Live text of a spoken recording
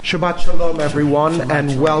Shabbat Shalom, everyone,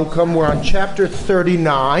 and welcome. We're on chapter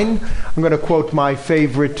 39. I'm going to quote my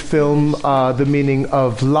favorite film, The Meaning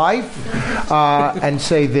of Life, and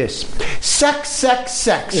say this. Sex, sex,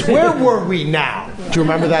 sex. Where were we now? Do you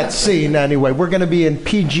remember that scene? Anyway, we're going to be in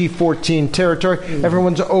PG-14 territory.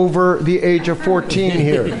 Everyone's over the age of 14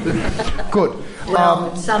 here. Good. Well,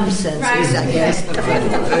 in some senses, I guess.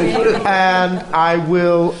 And I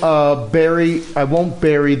will I won't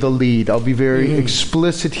bury the lead. I'll be very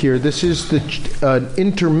explicit here. This is the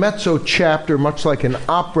intermezzo chapter, much like an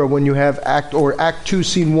opera when you have Act 2,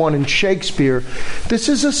 Scene 1 in Shakespeare. This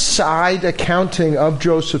is a side accounting of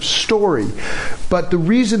Joseph's story. But the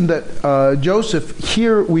reason that Joseph,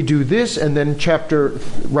 here we do this, and then chapter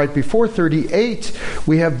right before 38,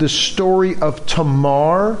 we have the story of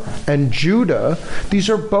Tamar and Judah. These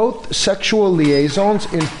are both sexual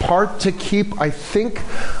liaisons, in part to keep, I think,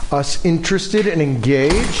 us interested and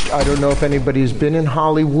engaged. I don't know if anybody's been in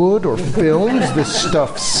Hollywood or films. This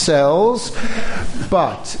stuff sells.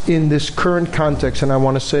 But in this current context, and I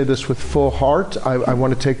want to say this with full heart, I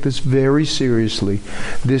want to take this very seriously.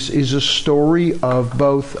 This is a story of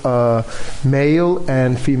both male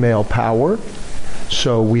and female power.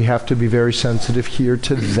 So we have to be very sensitive here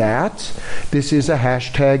to that. This is a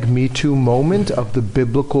hashtag #MeToo moment of the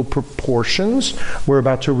biblical proportions. We're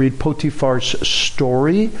about to read Potiphar's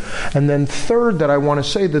story. And then third, that I want to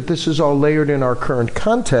say that this is all layered in our current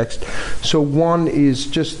context. So one is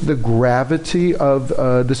just the gravity of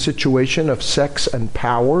the situation of sex and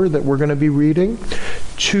power that we're going to be reading.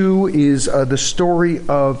 Two is the story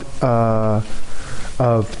of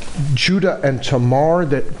Judah and Tamar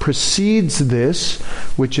that precedes this,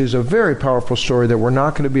 which is a very powerful story that we're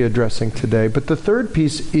not going to be addressing today. But the third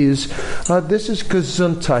piece is, this is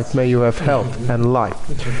Gesundheit, may you have health and life.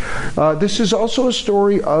 This is also a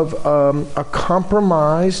story of a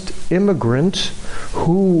compromised immigrant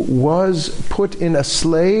who was put in a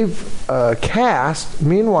slave caste.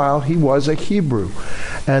 Meanwhile, he was a Hebrew.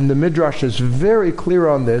 And the Midrash is very clear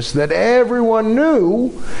on this, that everyone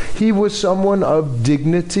knew he was someone of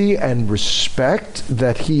dignity and respect,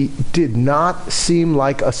 that he did not seem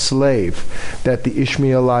like a slave that the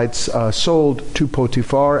Ishmaelites sold to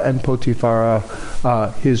Potiphar and Potiphar,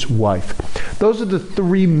 his wife. Those are the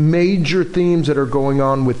three major themes that are going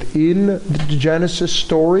on within the Genesis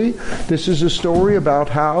story. This is a story about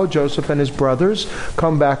how Joseph and his brothers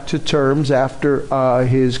come back to terms after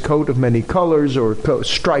his coat of many colors, or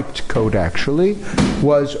striped coat actually,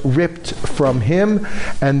 was ripped from him,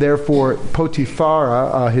 and therefore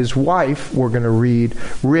Potiphar, his wife, we're going to read,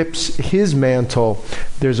 rips his mantle.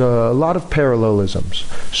 There's a lot of parallelisms.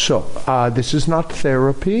 So this is not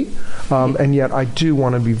therapy, and yet I do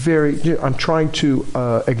want to be I'm trying to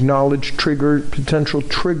acknowledge potential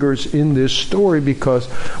triggers in this story, because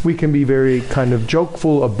we can be very kind of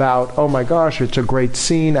jokeful about, oh my gosh, it's a great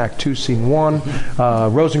scene, Act 2, Scene 1,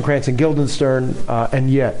 Rosencrantz and Guildenstern, and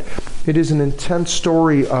yet it is an intense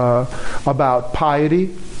story about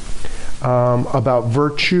piety, about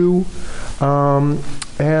virtue,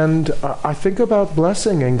 and I think about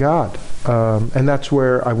blessing and God. And that's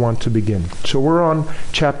where I want to begin. So we're on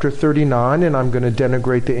chapter 39, and I'm going to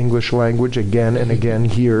denigrate the English language again and again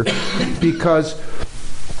here, because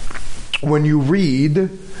when you read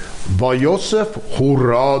Vayosef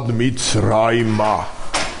hurad Mitzrayma,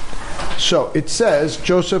 so it says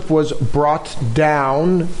Joseph was brought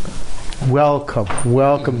down. Welcome,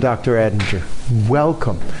 Dr. Edinger.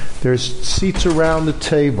 Welcome. There's seats around the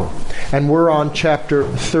table. And we're on chapter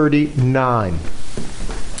 39.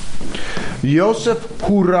 Yosef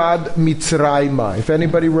Hurad Mitzrayma. If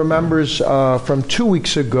anybody remembers from 2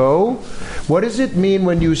 weeks ago, what does it mean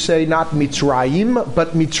when you say not Mitzrayim,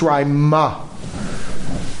 but Mitzrayma?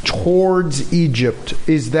 Towards Egypt.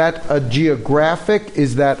 Is that a geographic?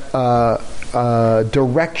 Is that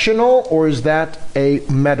directional, or is that a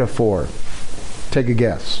metaphor? Take a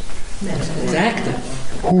guess. It's active.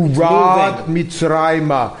 Hurad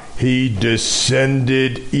Mitzrayma. He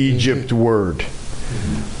descended Egyptward.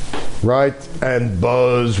 Right? And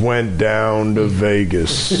Buzz went down to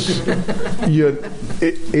Vegas.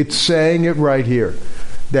 It's saying it right here,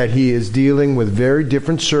 that he is dealing with very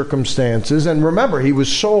different circumstances. And remember, he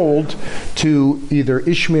was sold to either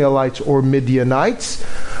Ishmaelites or Midianites.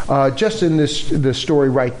 Just in the story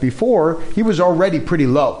right before, he was already pretty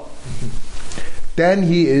low. Then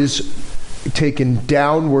he is taken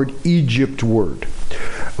downward, Egyptward.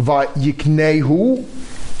 Vayiknehu,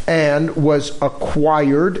 and was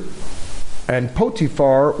acquired. And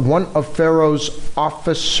Potiphar, one of Pharaoh's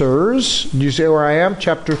officers, do you see where I am?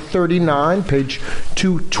 Chapter 39, page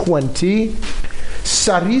 220.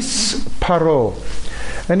 Saris Paro.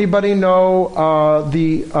 Anybody know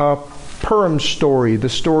the Purim story, the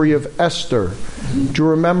story of Esther? Do you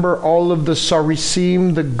remember all of the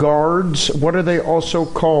Sarisim, the guards? What are they also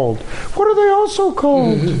called? What are they also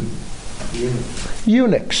called?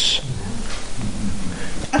 Eunuchs.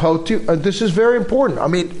 This is very important. I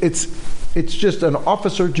mean, it's just an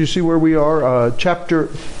officer. Do you see where we are? Chapter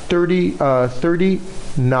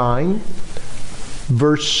 39,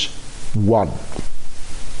 verse 1.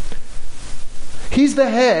 He's the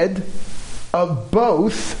head of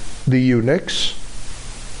both the eunuchs.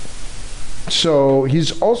 So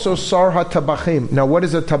he's also Sar HaTabachim. Now, what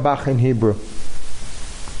is a tabach in Hebrew?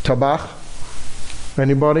 Tabach?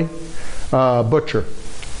 Anybody? Butcher.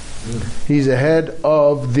 He's the head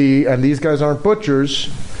of and these guys aren't butchers,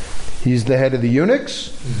 he's the head of the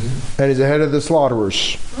eunuchs, and he's the head of the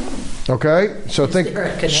slaughterers. Okay? So think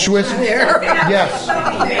Swiss.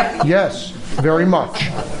 Yes, very much.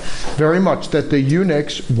 Very much, that the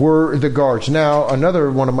eunuchs were the guards. Now, another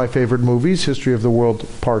one of my favorite movies, History of the World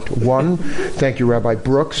Part 1. Thank you, Rabbi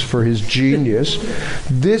Brooks, for his genius.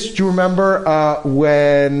 Do you remember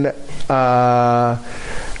when there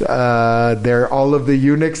are all of the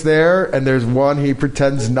eunuchs there, and there's one, he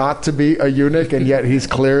pretends not to be a eunuch, and yet he's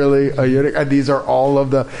clearly a eunuch, and these are all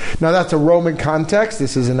of the... Now, that's a Roman context.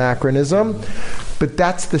 This is anachronism. But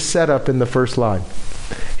that's the setup in the first line.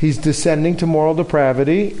 He's descending to moral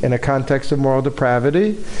depravity in a context of moral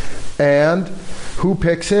depravity. And who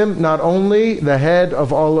picks him? Not only the head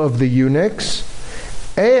of all of the eunuchs,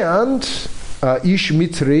 and Ish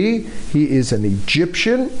Mitri, he is an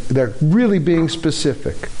Egyptian. They're really being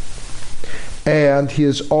specific. And he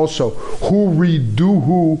is also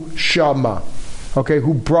Huriduhu Shama. Okay,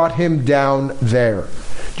 who brought him down there.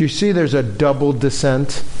 Do you see there's a double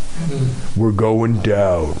descent? We're going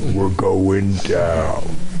down. We're going down.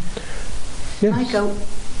 Yes. Michael,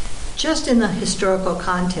 just in the historical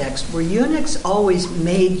context, were eunuchs always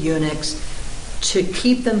made eunuchs to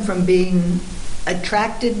keep them from being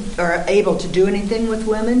attracted or able to do anything with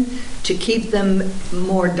women, to keep them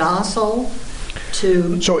more docile,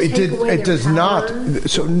 to so it take did. away It their does power? not.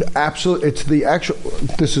 So absolutely, it's the actual.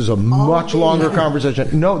 This is a much longer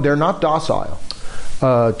conversation. No, they're not docile.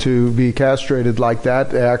 To be castrated like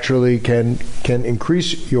that actually can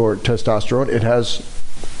increase your testosterone.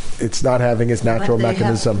 It's not having its natural But they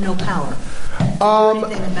mechanism. have no power to do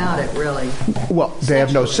anything about it, really. Well, they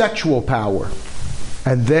have no sexual power.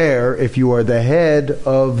 And there, if you are the head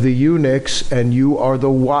of the eunuchs and you are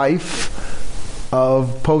the wife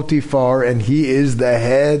of Potiphar and he is the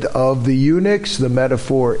head of the eunuchs, the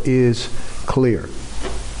metaphor is clear.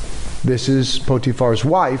 This is Potiphar's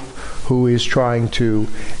wife who is trying to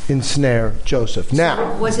ensnare Joseph.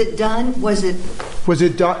 Now, Was it done done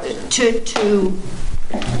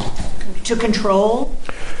to control?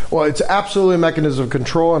 Well, it's absolutely a mechanism of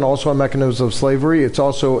control and also a mechanism of slavery. It's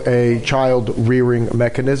also a child rearing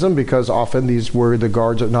mechanism because often these were the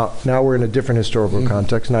guards. Now we're in a different historical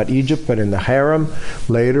context, not Egypt, but in the harem.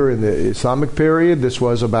 Later in the Islamic period, this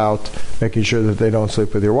was about making sure that they don't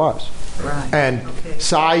sleep with your wives. Right. And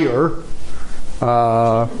sire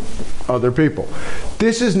other people.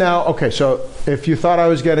 This is now, okay, so if you thought I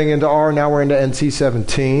was getting into R, now we're into NC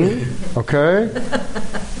 17. Okay?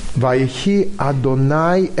 Vayihi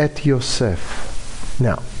Adonai et Yosef.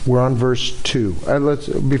 Now, we're on verse 2.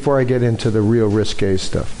 Before I get into the real risque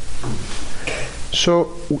stuff.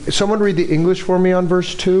 So, someone read the English for me on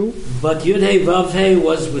verse 2. But Yud-Heh Vav-Heh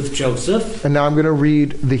was with Joseph. And now I'm going to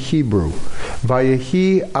read the Hebrew.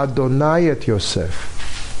 Vayihi Adonai et Yosef.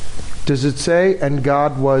 Does it say, and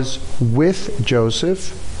God was with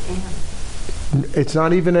Joseph? It's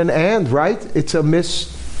not even an and, right? It's a miss.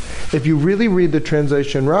 If you really read the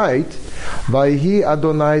translation right, Vayihi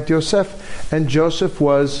Adonai et Yosef, and Joseph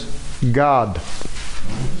was God.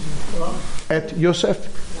 Et Yosef.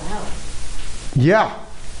 Yeah.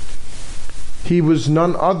 He was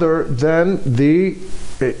none other than the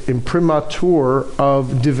imprimatur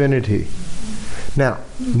of divinity. Now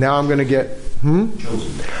I'm going to get...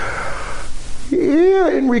 Yeah,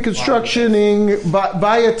 in reconstructioning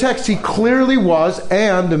by a text, he clearly was,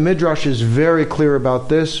 and the Midrash is very clear about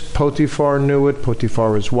this. Potiphar knew it.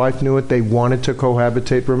 Potiphar's wife knew it. They wanted to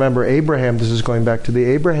cohabitate. Remember, Abraham, this is going back to the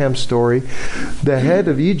Abraham story, the head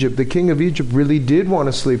of Egypt, the king of Egypt, really did want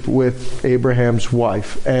to sleep with Abraham's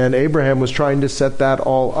wife, and Abraham was trying to set that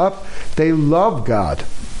all up. They love God.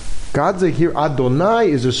 God's a hero.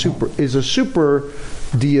 Adonai is a super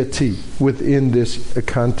deity within this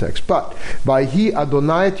context. But Vayihi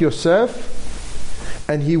Adonai et Yosef,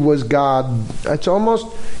 and he was God. It's almost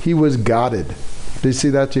he was godded. Do you see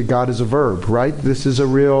that? God is a verb, right? This is a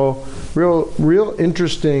real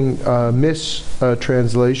interesting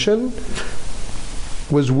mistranslation.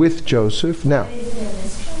 Was with Joseph. Now, is it a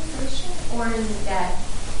mistranslation, or is it that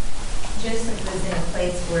Joseph was in a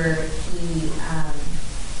place where he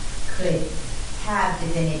could have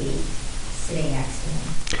divinity sitting next to him?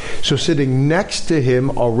 so sitting next to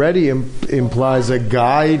him already implies a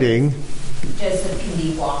guiding. Joseph can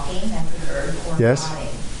be walking, that's a verb, or Yes. guiding.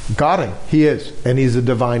 Guiding. He is, and he's a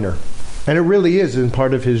diviner. And it really is in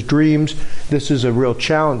part of his dreams. This is a real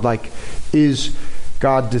challenge. Like, is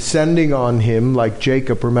God descending on him like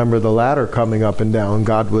Jacob? Remember the ladder coming up and down.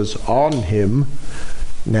 God was on him.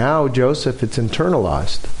 Now Joseph, it's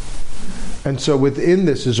internalized. And so within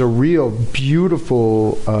this is a real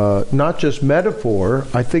beautiful, not just metaphor.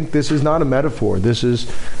 I think this is not a metaphor. This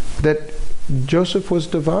is that Joseph was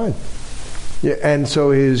divine. Yeah, and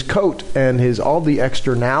so his coat and all the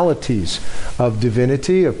externalities of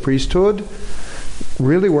divinity, of priesthood,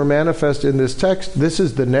 really were manifest in this text. This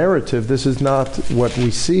is the narrative. This is not what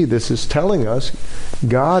we see. This is telling us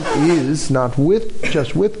God is not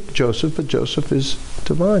just with Joseph, but Joseph is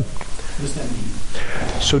divine. What does that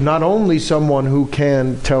mean? So not only someone who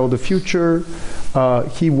can tell the future,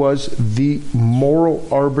 he was the moral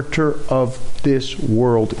arbiter of this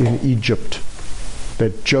world in Egypt.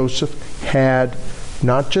 That Joseph had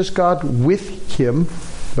not just God with him,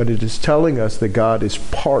 but it is telling us that God is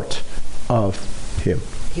part of him.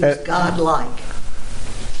 He was godlike.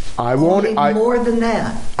 I won't. Only more than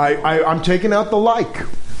that. I'm taking out the like.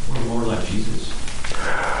 Or more like Jesus.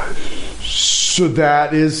 So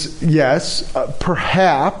that is, yes,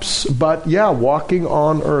 perhaps, but yeah, walking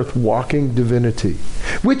on earth, walking divinity.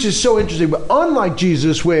 Which is so interesting, but unlike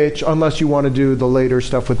Jesus, which, unless you want to do the later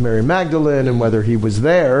stuff with Mary Magdalene and whether he was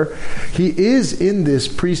there, he is in this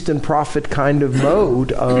priest and prophet kind of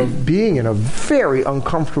mode of being in a very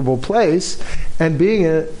uncomfortable place and being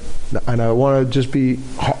and I want to just be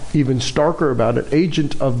even starker about it,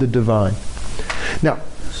 agent of the divine. Now,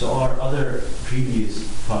 So are other previous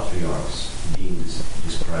patriarchs being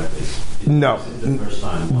described as? No. Is it the first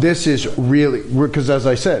time? This is really, because as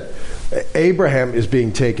I said, Abraham is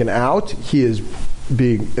being taken out.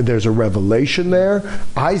 There's a revelation there.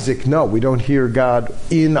 Isaac, no, we don't hear God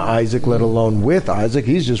in Isaac, let alone with Isaac.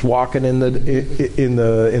 He's just walking in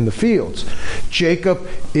the fields. Jacob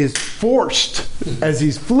is forced as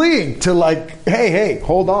he's fleeing to hey,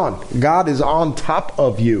 hold on. God is on top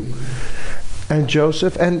of you. And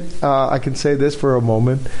Joseph, and I can say this for a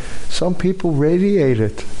moment, some people radiate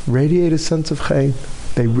a sense of chen.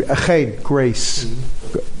 Chen, grace.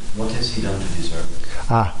 What has he done to deserve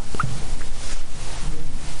it?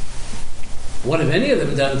 What have any of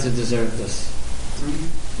them done to deserve this?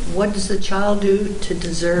 What does the child do to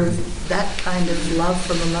deserve that kind of love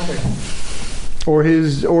from a mother? Or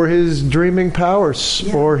his dreaming powers,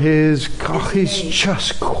 Yeah. or he's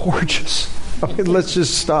just gorgeous. I mean, let's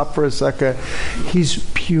just stop for a second. He's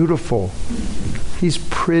beautiful. He's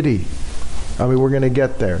pretty. I mean, we're going to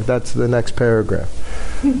get there. That's the next paragraph.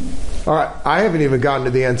 All right, I haven't even gotten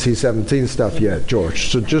to the NC-17 stuff yet,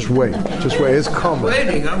 George. So just wait. It's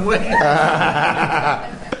coming. I'm waiting.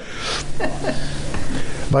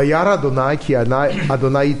 Vayar Adonai ki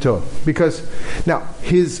Adonai ito. Because now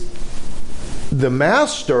the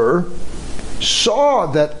master saw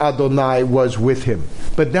that Adonai was with him.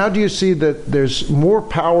 But now do you see that there's more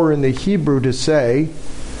power in the Hebrew to say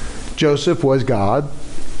Joseph was God,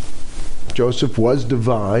 Joseph was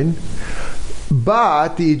divine,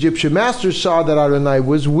 but the Egyptian master saw that Adonai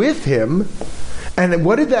was with him. And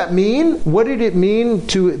what did that mean? What did it mean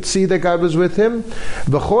to see that God was with him?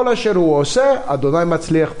 V'chol asher hu oseh, Adonai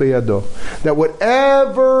matzliach beyado. That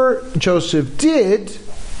whatever Joseph did,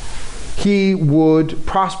 he would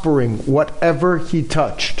prospering whatever he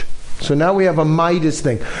touched. So now we have a Midas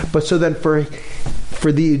thing. But so then for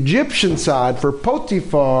the Egyptian side, for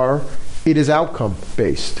Potiphar, it is outcome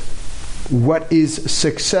based. What is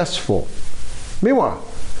successful? Meanwhile,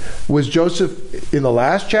 was Joseph in the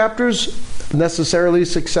last chapters necessarily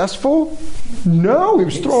successful? No, he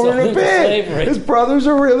was thrown in a pit. His brothers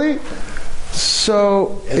are really...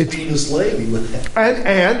 So it's being a slave with that.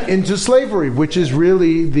 And into slavery, which is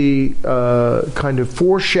really the kind of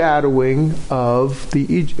foreshadowing of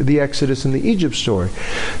the Exodus and the Egypt story.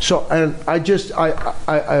 So, and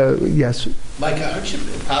yes. Mike, aren't you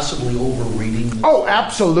possibly overreading this? Oh,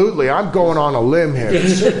 absolutely! I'm going on a lim here.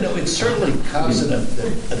 It's certainly consonant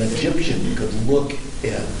that an Egyptian could look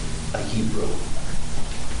at a Hebrew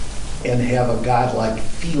and have a godlike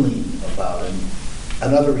feeling about him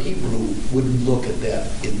another Hebrew wouldn't look at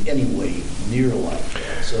that in any way near like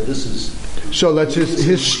that. So this is So let's just,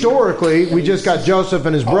 historically, we just got Joseph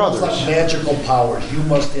and his almost brothers. like magical powers. You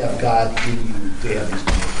must have God in you to have these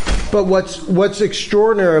powers. But what's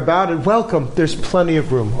extraordinary about it, welcome, there's plenty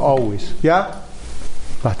of room, always. Yeah?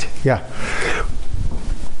 But, yeah.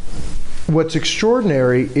 What's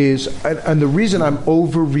extraordinary is, and the reason I'm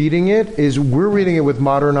over-reading it, is we're reading it with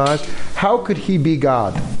modern eyes. How could he be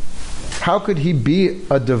God? How could he be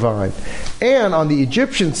a divine? And on the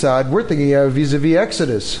Egyptian side, we're thinking of vis-a-vis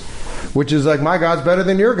Exodus, which is like, my God's better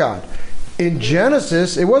than your God. In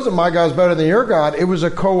Genesis, it wasn't my God's better than your God. It was a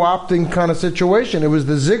co-opting kind of situation. It was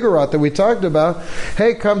the ziggurat that we talked about.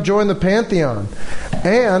 Hey, come join the pantheon.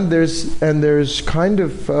 And there's kind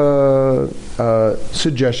of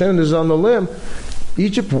suggestion, and this is on the limb,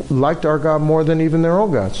 Egypt liked our God more than even their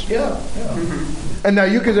own gods. Yeah. And now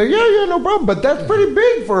you can say, yeah, no problem. But that's pretty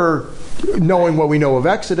big for knowing what we know of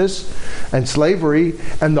Exodus and slavery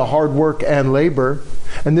and the hard work and labor.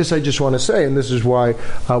 And this I just want to say, and this is why,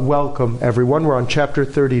 welcome everyone. We're on chapter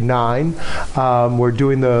 39. We're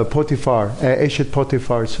doing the Potiphar, Eshet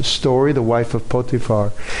Potiphar's story, the wife of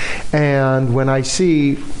Potiphar. And when I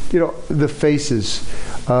see, the faces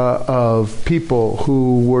of people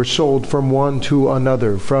who were sold from one to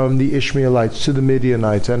another, from the Ishmaelites to the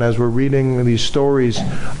Midianites, and as we're reading these stories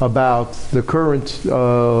about the current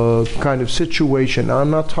kind of situation,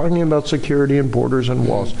 I'm not talking about security and borders and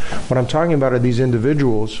walls. What I'm talking about are these individuals,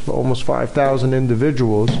 almost 5,000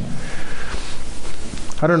 individuals.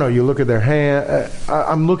 I don't know, you look at their hand.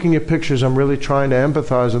 I'm looking at pictures. I'm really trying to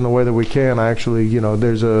empathize in the way that we can. I actually,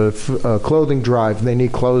 there's a clothing drive. They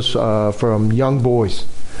need clothes from young boys.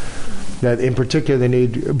 That in particular, they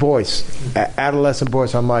need boys, adolescent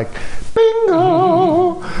boys. I'm like,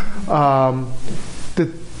 bingo!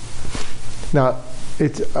 Now,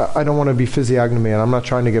 I don't want to be physiognomy, and I'm not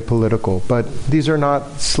trying to get political, but these are not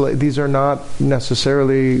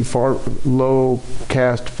necessarily low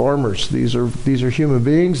caste farmers. These are human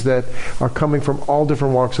beings that are coming from all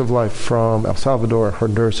different walks of life, from El Salvador,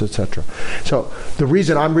 Honduras, etc. So the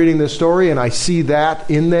reason I'm reading this story and I see that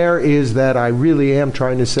in there is that I really am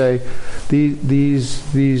trying to say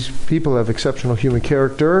these people have exceptional human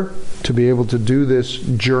character to be able to do this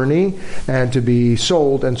journey and to be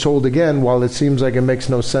sold and sold again. While it seems like it makes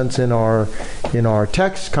no sense in our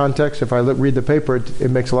text context, if I read the paper, it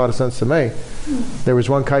makes a lot of sense to me. There was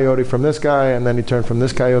one coyote from this guy, and then he turned from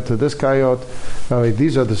this coyote to this coyote. I mean,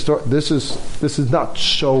 these are the stories. This is not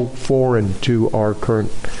so foreign to our current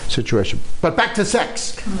situation. But back to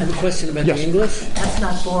sex. I have a question about Yes. the English. That's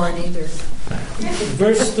not foreign either.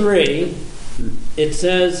 Verse 3, it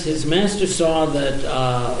says, his master saw that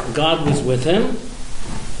God was with him,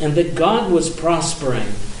 and that God was prospering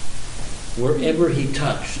wherever he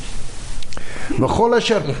touched. V'chol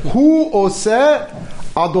asher hu oseh,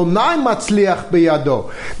 Adonai matzliach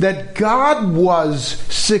biyado. That God was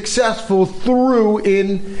successful through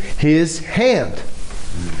in his hand.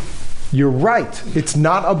 You're right. It's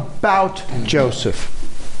not about Joseph,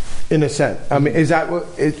 in a sense. I mean, is that what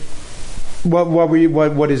is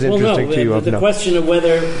interesting to you? The question of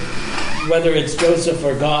whether it's Joseph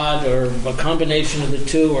or God, or a combination of the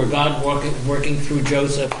two, or God working through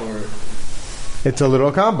Joseph, or it's a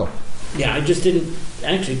little combo. Yeah, I just didn't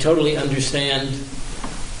actually totally understand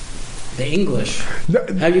the English.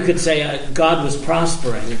 How you could say God was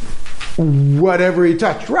prospering. Whatever he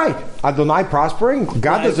touched, right? Adonai prospering.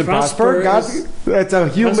 God doesn't prosper. That's a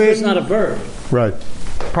human. Prosper is not a verb. Right.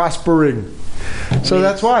 Prospering. So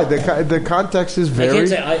that's why the context is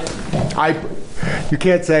very. I can't say you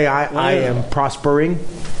can't say I am prospering.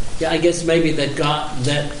 Yeah, I guess maybe that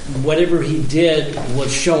whatever he did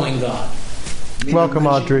was showing God. Welcome,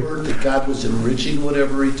 Audrey. That God was enriching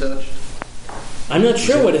whatever he touched. I'm not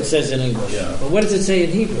sure what it says in English, but what does it say in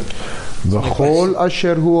Hebrew? V'chol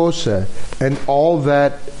asher hu oseh, and all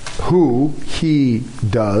that he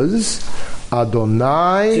does,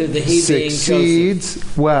 Adonai To the he succeeds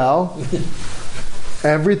well.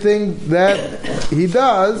 Everything that he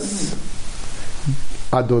does,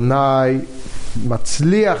 Adonai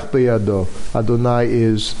matzliach biyado. Adonai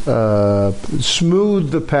is smooth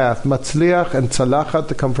the path. Matzliach and tzalachat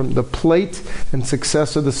to come from the plate and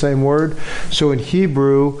success are the same word. So in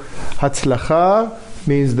Hebrew, hatzlacha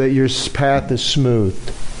means that your path is smooth.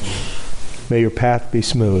 May your path be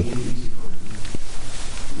smooth.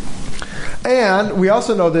 And we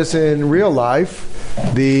also know this in real life,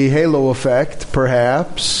 the halo effect,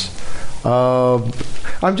 perhaps.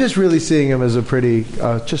 I'm just really seeing him as a pretty,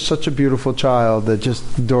 just such a beautiful child that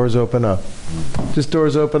just doors open up. Just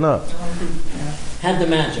doors open up. Had the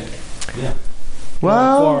magic. Yeah.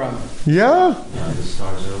 Well, Quorum. yeah. The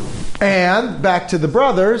stars are. And back to the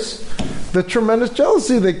brothers, the tremendous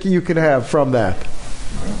jealousy that you can have from that.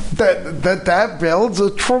 That builds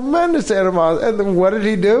a tremendous animosity. And then what did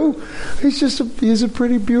he do? He's a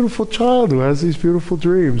pretty beautiful child who has these beautiful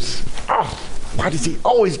dreams. Oh, why does he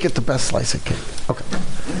always get the best slice of cake? Okay.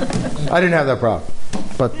 I didn't have that problem.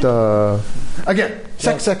 But again,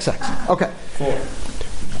 sex. Okay.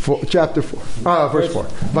 4. Chapter 4. Verse 4.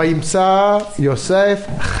 Vayimsa Yosef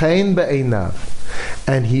chen be'einav.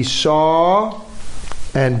 And he saw,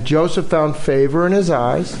 and Joseph found favor in his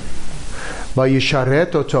eyes.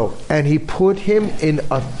 Vayisharet oto. And he put him in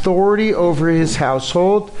authority over his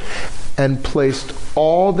household and placed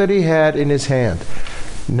all that he had in his hand.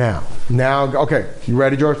 Now, okay, you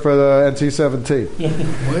ready, George, for the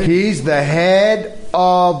NC-17? He's the head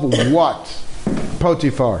of what?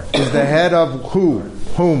 Potiphar. He's the head of who?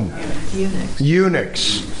 Whom?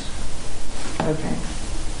 Eunuchs. Okay.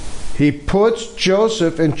 He puts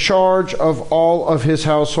Joseph in charge of all of his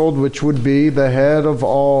household, which would be the head of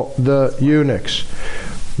all the eunuchs.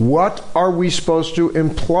 What are we supposed to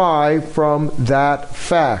imply from that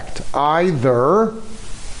fact? Either...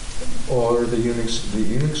 Or the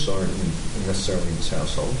eunuchs aren't necessarily in his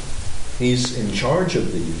household. He's in charge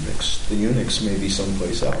of the eunuchs. The eunuchs may be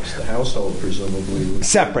someplace else. The household presumably would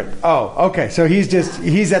separate. Oh, okay. So he's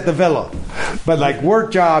at the villa, but like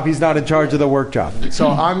work job, he's not in charge of the work job. So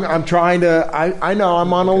I'm trying to. I know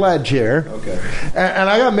I'm on a ledge here. Okay. And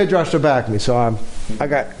I got Midrash to back me, so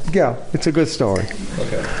it's a good story.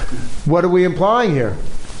 Okay. What are we implying here?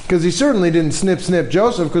 Because he certainly didn't snip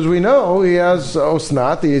Joseph, because we know he has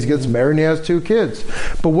Osnat, he gets married and he has 2 kids.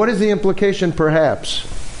 But what is the implication, perhaps?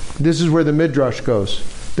 This is where the Midrash goes.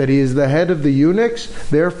 That he is the head of the eunuchs,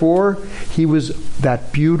 therefore he was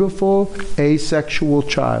that beautiful asexual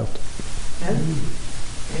child.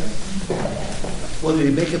 Well, did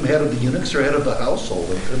he make him head of the eunuchs or head of the household?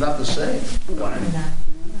 They're not the same.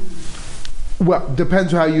 Well,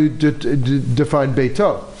 depends how you define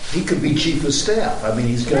Beito. He could be chief of staff. I mean,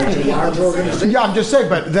 he's got a large organization. Yeah, I'm just saying,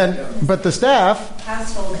 but the staff...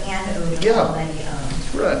 Household and owner Yeah. that he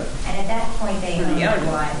owned. Right. And at that point, they owned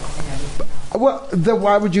wives and everything. Well, then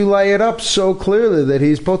why would you lay it up so clearly that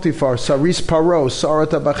he's Potiphar, Saris Paro,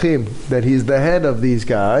 Sarat Abachim, that he's the head of these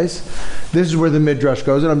guys? This is where the Midrash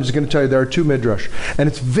goes, and I'm just going to tell you there are 2 Midrash. And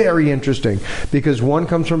it's very interesting, because one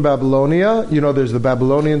comes from Babylonia. You know, there's the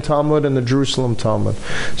Babylonian Talmud and the Jerusalem Talmud.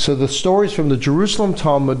 So the stories from the Jerusalem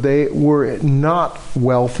Talmud, they were not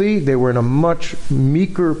wealthy. They were in a much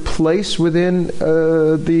meeker place within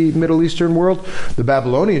the Middle Eastern world. The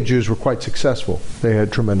Babylonian Jews were quite successful. They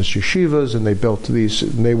had tremendous yeshivas, and they built these,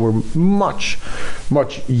 and they were much,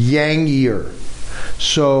 much yangier.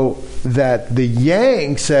 So that the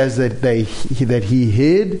Yang says that he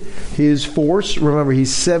hid his force. Remember,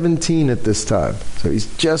 he's 17 at this time, so he's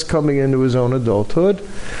just coming into his own adulthood.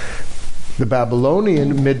 The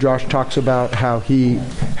Babylonian Midrash talks about how he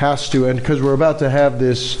has to, and because we're about to have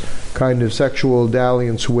this kind of sexual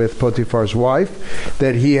dalliance with Potiphar's wife,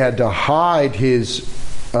 that he had to hide his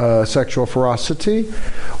sexual ferocity,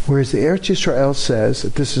 whereas the Eretz Yisrael says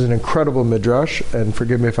that this is an incredible midrash, and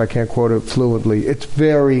forgive me if I can't quote it fluently. It's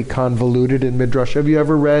very convoluted in midrash. Have you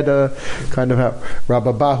ever read kind of how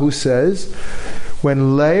Rabbabahu says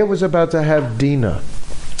when Leah was about to have Dinah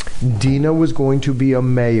was going to be a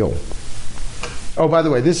male. Oh, by the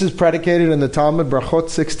way, this is predicated in the Talmud, Brachot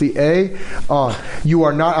 60a, on you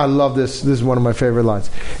are not. I love this. This is one of my favorite lines.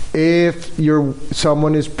 If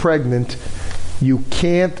someone is pregnant, you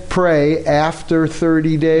can't pray after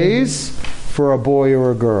 30 days for a boy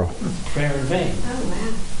or a girl. Prayer in vain. Oh,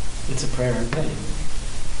 wow. It's a prayer in vain.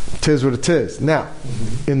 Tis what it is. Now,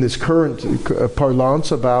 in this current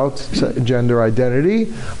parlance about gender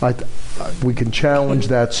identity, we can challenge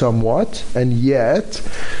that somewhat, and yet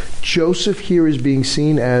Joseph here is being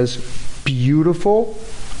seen as beautiful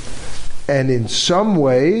and in some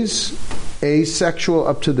ways asexual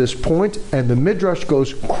up to this point, and the Midrash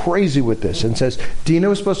goes crazy with this and says Dinah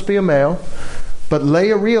was supposed to be a male, but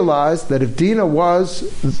Leah realized that if Dinah was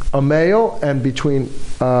a male and between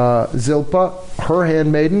Zilpah, her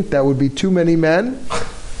handmaiden, that would be too many men,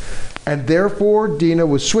 and therefore Dinah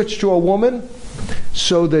was switched to a woman,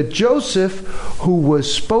 so that Joseph, who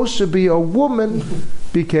was supposed to be a woman,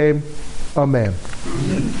 became a man.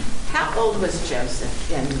 How old was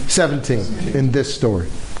Joseph in 17 in this story.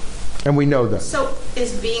 And we know that. So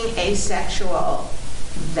is being asexual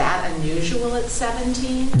that unusual at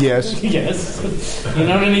 17? Yes. Yes. You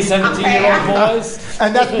know any 17-year-old boys?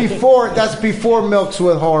 And that's before milks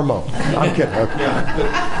with hormone. I'm kidding. Okay.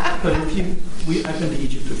 But I've been to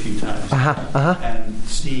Egypt a few times and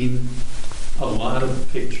seen a lot of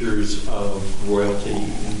pictures of royalty,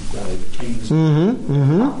 the kings, and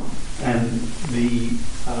the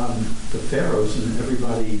pharaohs and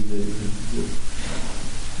everybody, the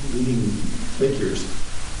leading figures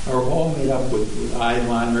are all made up with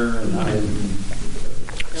eyeliner and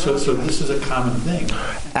so this is a common thing.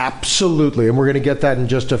 Absolutely, and we're going to get that in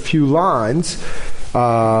just a few lines.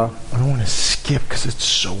 I don't want to skip because it's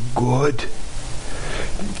so good.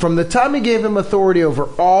 From the time he gave him authority over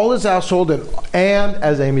all his household and,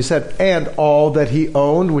 as Amy said, and all that he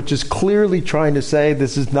owned, which is clearly trying to say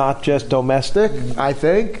this is not just domestic, I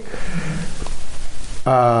think.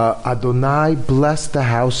 Adonai blessed the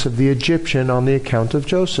house of the Egyptian on the account of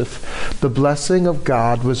Joseph. The blessing of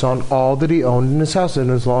God was on all that he owned in his house. And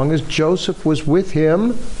as long as Joseph was with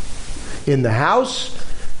him in the house,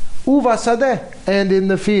 uvasadeh, and in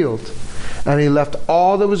the field. And he left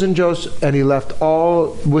all that was in Joseph, and he left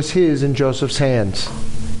all was his in Joseph's hands.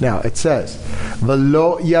 Now it says,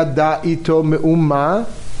 "Velo yada ito me'uma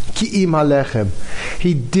ki im halechem."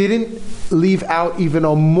 He didn't leave out even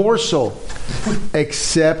a morsel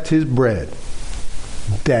except his bread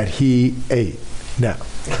that he ate. Now,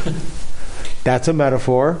 that's a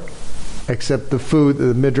metaphor, except the food,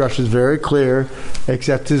 the Midrash is very clear,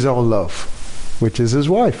 except his own loaf, which is his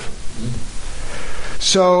wife.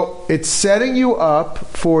 So it's setting you up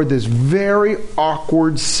for this very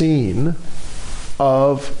awkward scene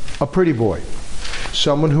of a pretty boy.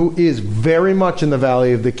 Someone who is very much in the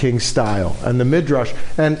Valley of the King's style. And the Midrash,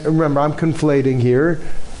 and remember, I'm conflating here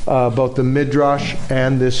both the Midrash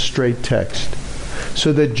and this straight text.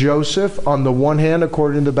 So that Joseph, on the one hand,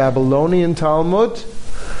 according to the Babylonian Talmud,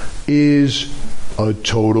 is a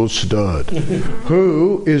total stud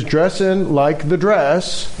who is dressing like the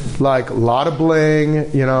dress, like a lot of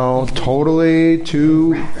bling, totally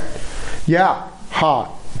too,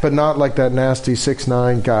 hot, but not like that nasty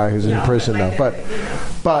 6'9" guy who's in prison now.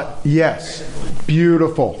 But yes,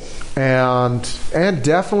 beautiful, and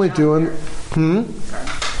definitely doing.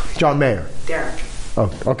 John Mayer. Derek.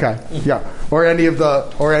 Oh, okay, yeah, or any of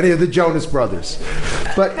the Jonas Brothers,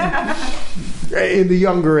 but in the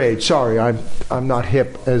younger age. Sorry, I'm not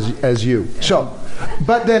hip as you. So,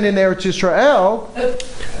 but then in Eretz Yisrael,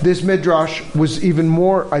 this midrash was even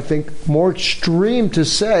more, I think, more extreme to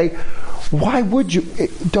say, why would you?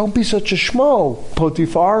 Don't be such a schmo,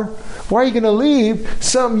 Potiphar. Why are you going to leave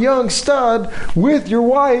some young stud with your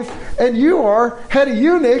wife, and you are head of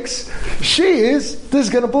eunuchs? This is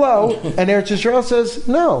going to blow. And Eretz Yisrael says,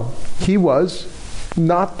 no, he was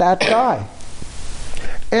not that guy.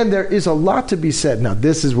 And there is a lot to be said. Now,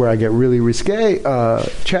 this is where I get really risque,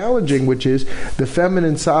 challenging, which is the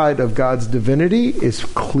feminine side of God's divinity is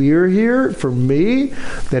clear here for me,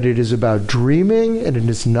 that it is about dreaming, and it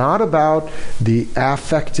is not about the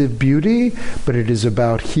affective beauty, but it is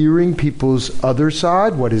about hearing people's other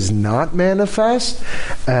side, what is not manifest.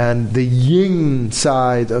 And the yin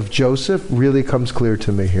side of Joseph really comes clear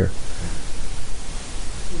to me here.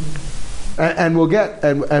 And we'll get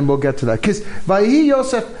to that, because Vayi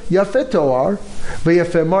Yosef Yafeh Toar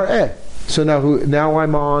V'Yafeh Mar'eh. So now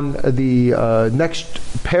I'm on the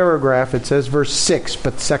next paragraph. It says verse 6,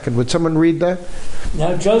 but second. Would someone read that?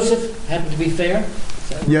 Now Joseph happened to be fair.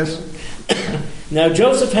 Yes. Now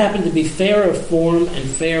Joseph happened to be fair of form and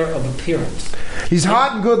fair of appearance. He's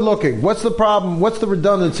hot and good looking. What's the problem? What's the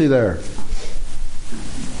redundancy there?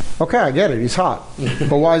 Okay, I get it. He's hot,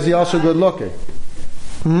 but why is he also good looking?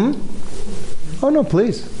 Oh, no,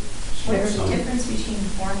 please. What's the difference between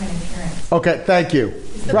form and appearance? Okay, thank you.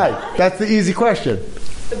 Right, body. That's the easy question.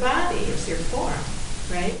 The body is your form,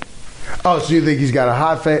 right? Oh, so you think he's got a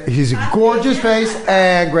hot face, he's a gorgeous face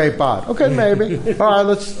and great body. Okay, maybe. All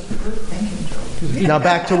right, now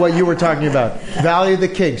back to what you were talking about. Valley of the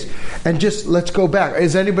Kings. And just, let's go back.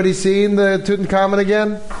 Is anybody seeing the Tutankhamun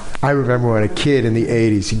again? I remember when a kid in the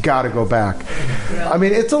 80s. You got to go back. I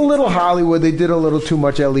mean, it's a little Hollywood. They did a little too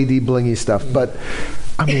much LED blingy stuff. But,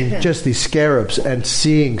 I mean, just these scarabs and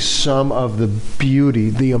seeing some of the beauty,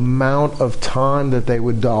 the amount of time that they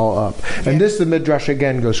would doll up. And this, the Midrash,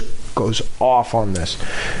 again, goes off on this.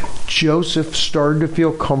 Joseph started to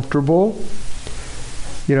feel comfortable.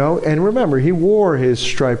 And remember, he wore his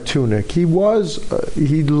striped tunic. He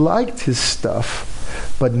liked his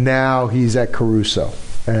stuff. But now he's at Caruso.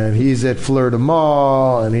 And he's at Fleur de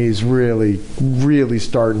Mal, and he's really, really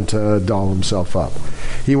starting to doll himself up.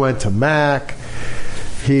 He went to Mac.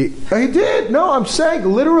 He did. No, I'm saying,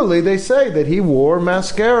 literally, they say that he wore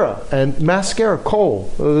mascara. And mascara,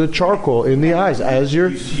 kohl, the charcoal in the eyes.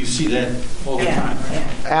 You see that all the time,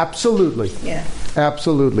 right? Absolutely. Yeah.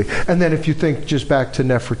 Absolutely. And then if you think just back to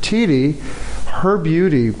Nefertiti, her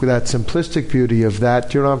beauty, that simplistic beauty of that,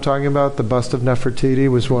 do you know what I'm talking about? The bust of Nefertiti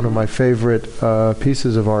was one of my favorite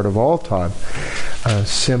pieces of art of all time.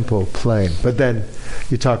 Simple, plain. But then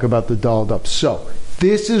you talk about the dolled up. So,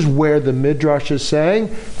 this is where the Midrash is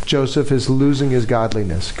saying Joseph is losing his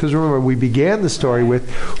godliness. Because remember, we began the story with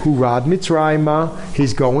Hurad Mitzrayma,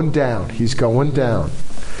 he's going down.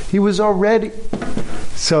 He was already...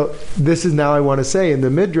 So this is now I want to say in the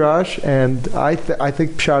Midrash, and I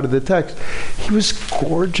think pshat of the text, he was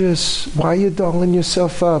gorgeous. Why are you dolling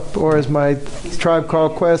yourself up? Or as my tribe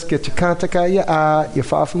called Quest, get your kantaka, you're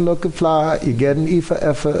far from looking fly, you get an ifa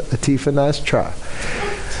effa, a tifa nice try.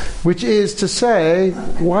 Which is to say,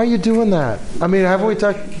 why are you doing that? I mean, haven't we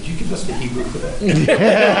talked... Could you give us the Hebrew for that?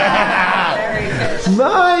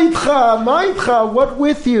 Ma'itcha, what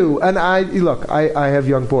with you? And I have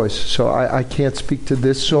young boys, so I can't speak to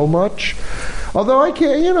this so much. Although I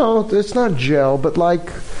can't, it's not gel, but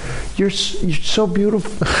like, you're so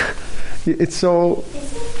beautiful. It's so...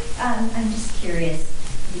 I'm just curious,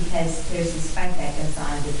 because there's this fight that goes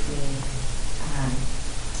on between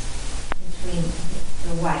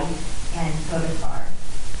the wife and Potiphar,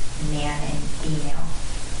 man and female,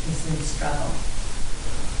 is in struggle.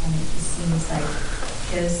 And it just seems like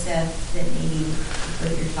Joseph, that maybe what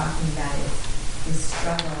you're talking about is this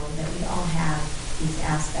struggle, that we all have these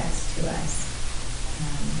aspects to us.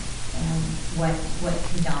 And what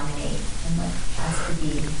can dominate and what has to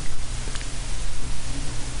be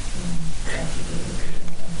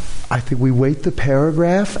I think we wait the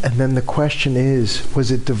paragraph, and then the question is, was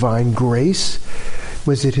it divine grace?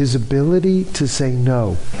 Was it his ability to say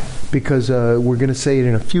no? Because we're going to say it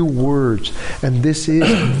in a few words. And this is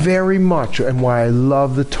very much, and why I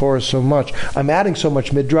love the Torah so much. I'm adding so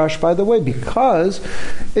much Midrash, by the way, because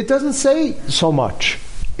it doesn't say so much.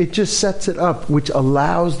 It just sets it up, which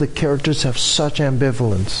allows the characters to have such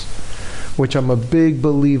ambivalence, which I'm a big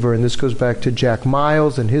believer, and this goes back to Jack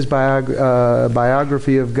Miles and his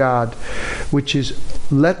biography of God, which is,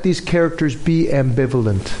 let these characters be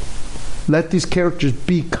ambivalent. Let these characters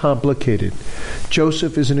be complicated.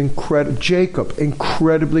 Joseph is Jacob,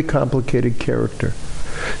 incredibly complicated character.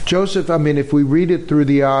 Joseph, I mean, if we read it through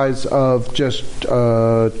the eyes of just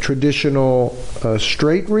traditional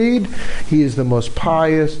straight read, he is the most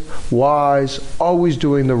pious, wise, always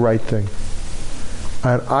doing the right thing.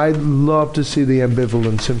 And I love to see the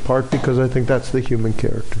ambivalence, in part because I think that's the human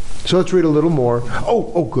character. So let's read a little more.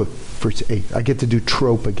 Oh, good. Verse 8. I get to do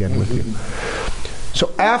trope again with you. So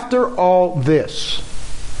after all this,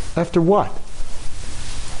 after what?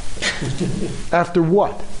 After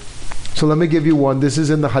what? So let me give you one. This is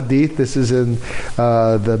in the Hadith. This is in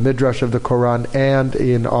the Midrash of the Quran and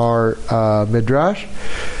in our Midrash.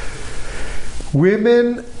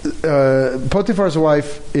 Women, Potiphar's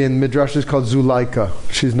wife in Midrash is called Zulaika.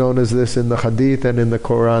 She's known as this in the Hadith and in the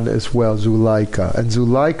Quran as well, Zulaika. And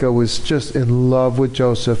Zulaika was just in love with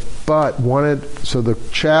Joseph, but so the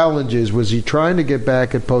challenge is, was he trying to get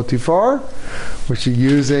back at Potiphar? Was she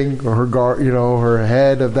using her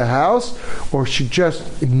head of the house? Or she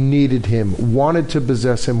just needed him, wanted to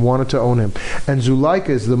possess him, wanted to own him? And Zulaika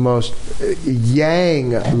is the most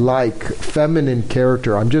yang-like, feminine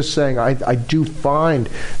character. I'm just saying, I do find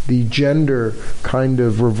the gender kind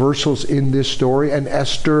of reversals in this story, and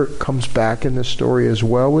Esther comes back in this story as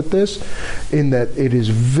well with this, in that it is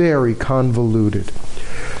very convoluted.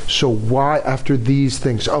 So why, after these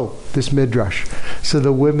things, this Midrash. So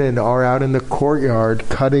the women are out in the courtyard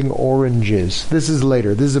cutting oranges. This is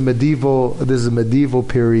later. This is a medieval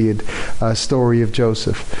period story of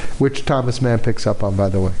Joseph, which Thomas Mann picks up on, by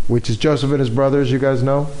the way, which is Joseph and his brothers, you guys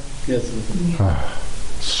know? Yes.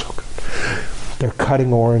 So good. They're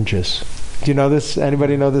cutting oranges. Do you know this?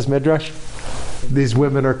 Anybody know this Midrash? These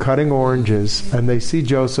women are cutting oranges, and they see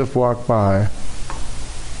Joseph walk by.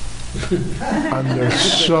 And they're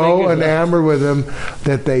so enamored with him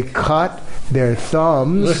that they cut their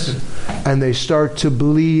thumbs and they start to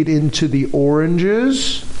bleed into the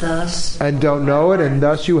oranges, thus, and don't know it, and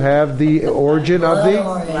thus you have the origin of the...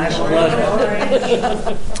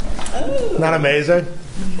 Not amazing?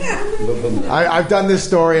 I've done this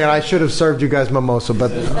story and I should have served you guys mimosa,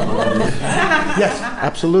 but yes,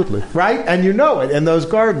 absolutely. Right? And you know it, in those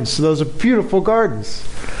gardens. So those are beautiful gardens.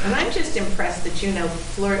 And I'm just impressed that you know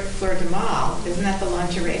Fleur de Mal. Isn't that the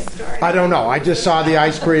lingerie story? I don't know. I just saw the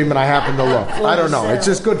ice cream and I happened to look. I don't know. It's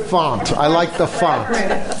just good font. I like the font.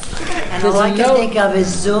 And all I can think of is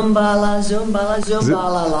Zumbala,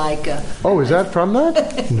 Laika. Oh, is that from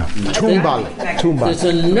that? No. Tumbala. There's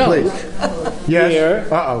a note yes. here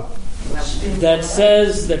that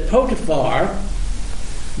says that Potiphar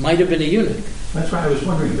might have been a eunuch. That's why I was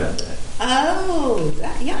wondering about that. Oh,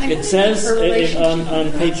 yeah. I know It says her relationship on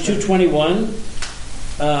with page 221,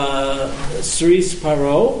 Saris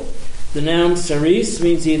Paro. The noun Saris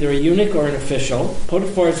means either a eunuch or an official.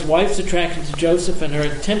 Potiphar's wife's attraction to Joseph and her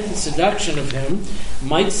attempted seduction of him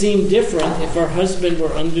might seem different if her husband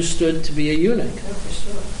were understood to be a eunuch.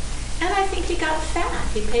 And I think he got fat.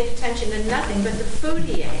 He paid attention to nothing but the food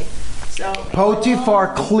he ate. So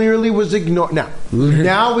Potiphar clearly was ignored.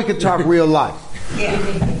 Now we can talk real life.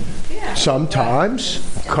 yeah. Sometimes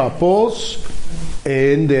couples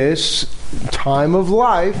in this time of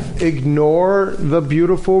life ignore the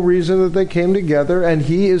beautiful reason that they came together, and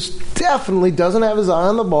he is definitely doesn't have his eye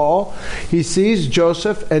on the ball. He sees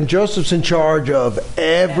Joseph, and Joseph's in charge of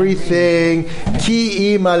everything,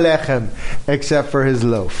 ki im alechem, except for his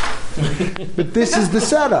loaf. But this is the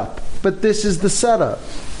setup.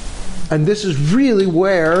 And this is really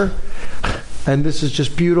where, and this is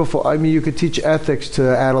just beautiful. I mean, you could teach ethics to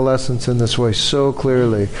adolescents in this way so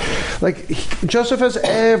clearly. Like, Joseph has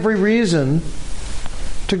every reason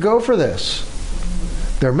to go for this.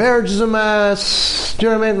 Their marriage is a mess. Do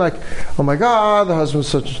you know what I mean? Like, oh my God, the husband's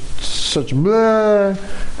such blah.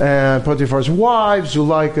 And Potiphar's wife,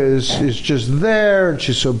 Zuleika, is just there, and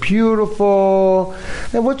she's so beautiful.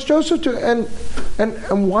 And what's Joseph doing?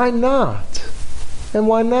 And why not? And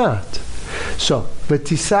why not? So,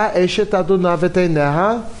 V'tisa eshet Adonai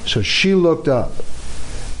v'teineha. So she looked up.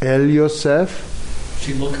 El Yosef.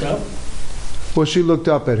 She looked up? Well, she looked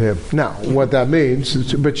up at him. Now, what that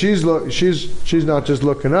means, but she's not just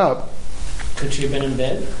looking up. Could she have been in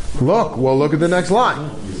bed? Look at the next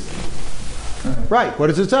line. Right, what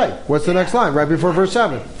does it say? What's the next line? Right before verse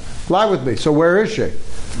 7. Lie with me. So where is she?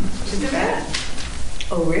 She's in bed.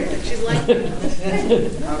 Oh, really? She's like,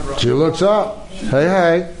 She looks up.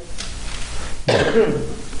 Hey.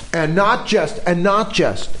 and not just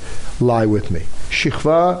lie with me.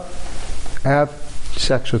 Shichva, have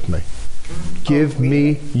sex with me. Give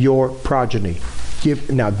me your progeny.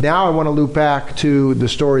 Now I want to loop back to the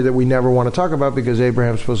story that we never want to talk about because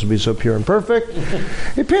Abraham's supposed to be so pure and perfect.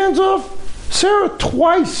 He pans off Sarah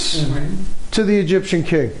twice to the Egyptian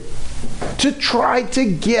king to try to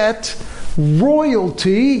get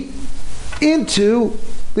royalty into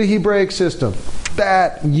the Hebraic system.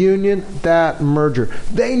 That union, that merger.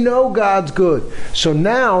 They know God's good. So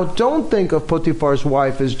now, don't think of Potiphar's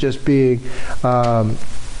wife as just being well,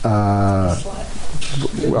 I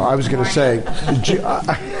was going to say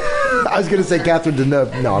Catherine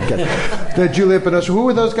Deneuve. No, I'm kidding. The Julia Binoche. Who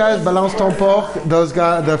were those guys? Balance ton porc? Those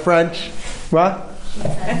guys, the French. What?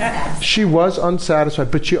 She was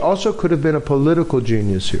unsatisfied, but she also could have been a political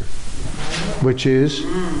genius here, which is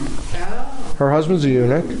her husband's a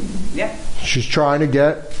eunuch. yeah. She's trying to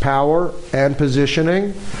get power and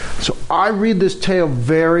positioning. So I read this tale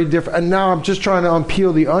very different. And now I'm just trying to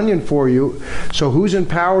unpeel the onion for you. So who's in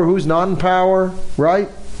power, who's not in power, right?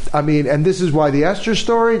 I mean, and this is why the Esther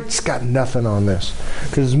story, it's got nothing on this.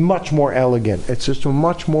 Because it's much more elegant. It's just a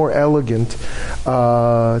much more elegant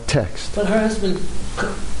text. But her husband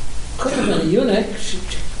could have been a eunuch.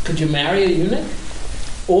 Could you marry a eunuch?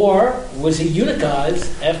 Or was he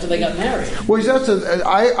eunuchized after they got married? Well,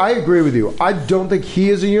 I agree with you. I don't think he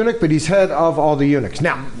is a eunuch, but he's head of all the eunuchs.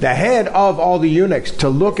 Now, the head of all the eunuchs to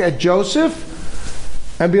look at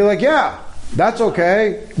Joseph and be like, yeah, that's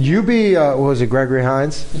okay. You be, what was it, Gregory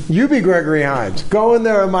Hines? You be Gregory Hines. Go in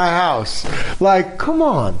there in my house. Like, come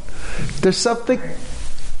on. There's something...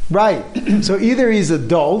 Right. So either he's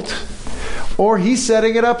adult... or he's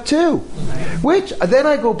setting it up too. Which, then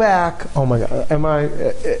I go back, oh my God,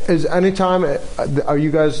 are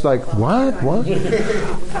you guys like, what?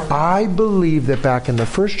 I believe that back in the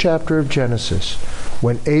first chapter of Genesis,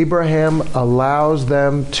 when Abraham allows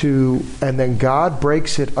them to, and then God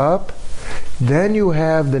breaks it up, then you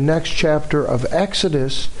have the next chapter of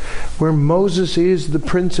Exodus where Moses is the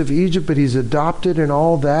prince of Egypt, but he's adopted and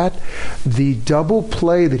all that. The double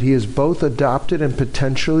play that he is both adopted and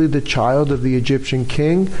potentially the child of the Egyptian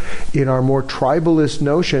king. In our more tribalist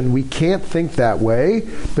notion, we can't think that way,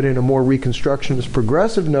 but in a more reconstructionist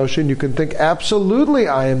progressive notion, you can think absolutely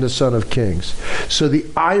I am the son of kings. So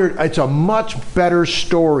it's a much better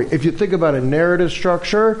story. If you think about a narrative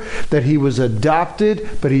structure, that he was adopted,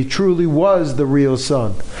 but he truly was the real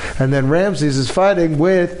son. And then Ramses is fighting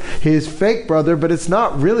with his fake brother, but it's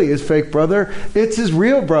not really his fake brother, it's his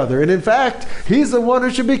real brother. And in fact, he's the one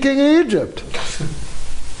who should be king of Egypt.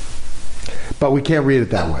 But we can't read it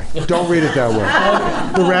that way. Don't read it that way.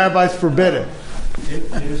 The rabbis forbid it.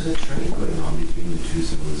 There's a trade going on between the two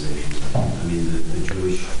civilizations. I mean, the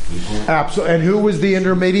Jewish people. Absolutely. And who was the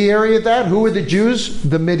intermediary at that? Who were the Jews?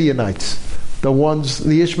 The Midianites. The ones,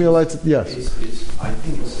 the Ishmaelites, yes. I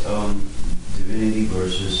think it's divinity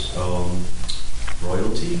versus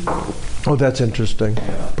royalty. Oh, that's interesting.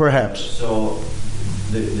 Yeah. Perhaps. So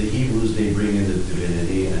the Hebrews, they bring in the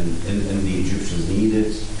divinity, and the Egyptians need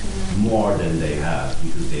it more than they have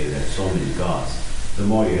because they have so many gods. The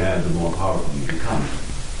more you have, the more powerful you become.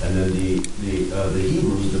 And then the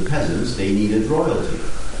Hebrews, the peasants, they needed royalty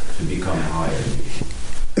to become higher.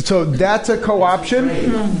 So that's a co-option.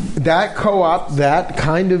 That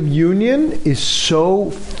kind of union is so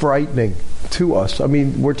frightening to us. I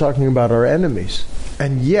mean, we're talking about our enemies.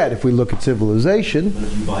 And yet, if we look at civilization,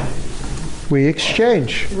 we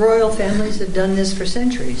exchange. Royal families have done this for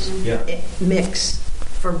centuries. Yeah. Mix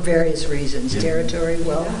for various reasons. Territory,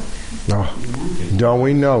 wealth. Oh, don't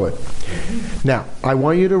we know it? Now, I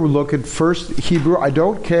want you to look at first Hebrew. I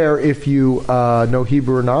don't care if you know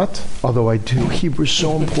Hebrew or not, although I do. Hebrew is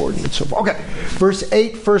so important. It's so okay. Verse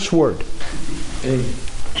 8, first word.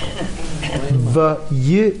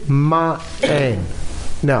 V'yima'en.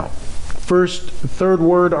 Now, third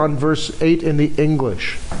word on verse 8 in the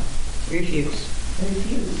English.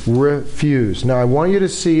 Refuse. Now I want you to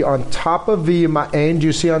see on top of the ma'ain, do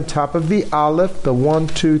you see on top of the aleph, the 1,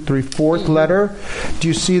 2, 3, 4th letter? Do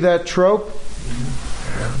you see that trope?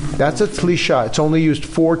 That's a tlisha. It's only used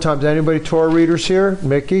 4 times. Anybody Torah readers here?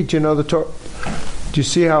 Mickey, do you know the Torah? Do you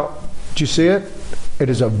see it? It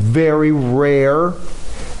is a very rare.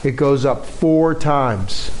 It goes up 4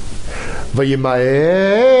 times.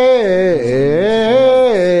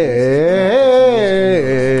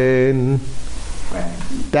 V'yima'en.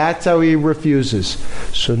 That's how he refuses.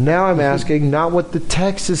 So now I'm asking not what the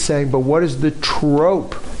text is saying, but what is the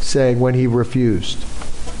trope saying when he refused?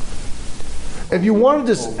 If you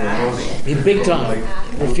wanted to... Big time.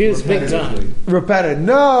 Refuse big time. Repetitive.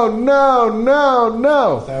 No.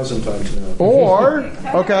 1,000 times no. Or,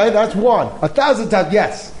 okay, that's 1. 1,000 times,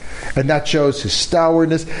 yes. And that shows his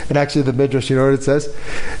stoutness. And actually the Midrash, you know what it says?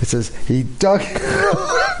 It says, he dug...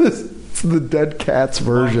 It's the dead cat's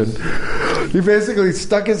version. He basically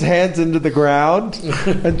stuck his hands into the ground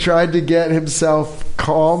and tried to get himself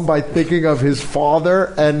calm by thinking of his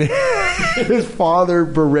father and his father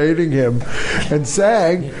berating him and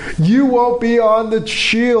saying, you won't be on the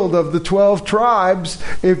shield of the 12 tribes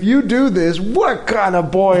if you do this. What kind of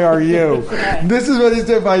boy are you? This is what he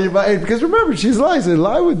said by you. Because remember, she's lying. Said,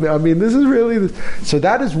 lie with me. I mean, this is really... So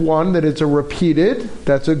that is one that it's a repeated.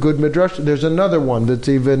 That's a good midrash. There's another one that's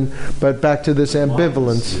even... But back to this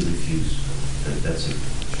ambivalence. That's it.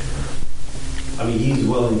 I mean, he's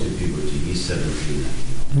well into puberty. He's 17.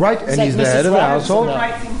 Right, and he's the head of the household.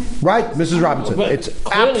 Right, Mrs. Robinson. But it's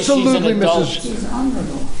clearly absolutely she's an adult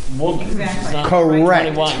Mrs. woman. She's not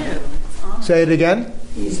Correct. 21. Say it again.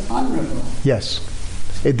 He's honorable. Yes.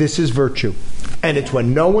 This is virtue. And it's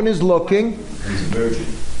when no one is looking. He's a virgin.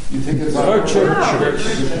 You think it's Virtue.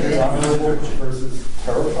 honorable versus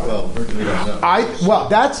terrifying? Well,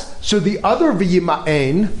 that's... So the other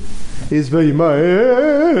v'yima'en is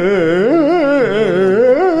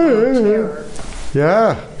v'yima'en.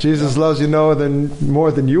 Yeah, Jesus loves you more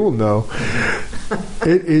than you will know.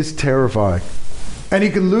 It is terrifying. And he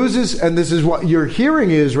can lose his, and this is what you're hearing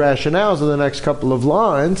his rationales in the next couple of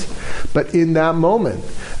lines, but in that moment.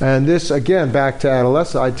 And this, again, back to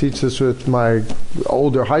adolescence, I teach this with my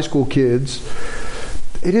older high school kids.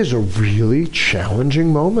 It is a really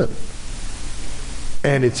challenging moment.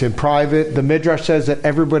 And it's in private. The Midrash says that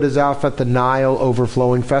everybody's out at the Nile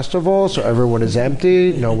overflowing festival, so everyone is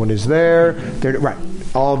empty, no one is there. Right.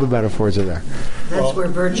 All the metaphors are there. That's where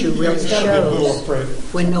virtue really shows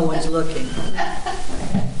when no one's looking.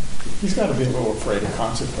 He's got to be a little afraid of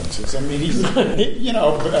consequences. I mean, he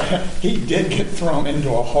did get thrown into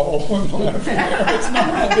a hole and left there.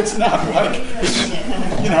 It's not like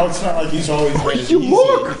he's always ready. You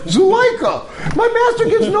look, Zuleika. My master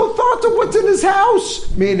gives no thought to what's in his house.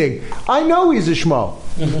 Meaning, I know he's a shmo.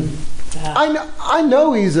 I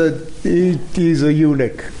know he's a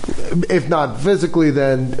eunuch, if not physically,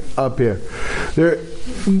 then up here.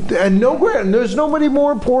 And there's nobody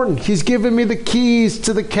more important. He's given me the keys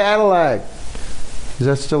to the Cadillac. Is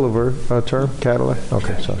that still a term? Cadillac?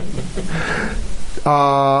 Okay, sorry.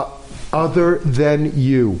 Other than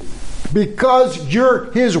you. Because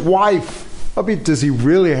you're his wife. I mean, does he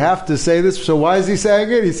really have to say this? So why is he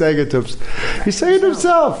saying it? He's saying it to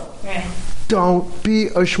himself. Right. Don't be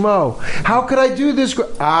a shmo. How could I do this?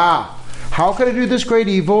 How could I do this great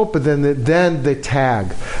evil? But then the tag,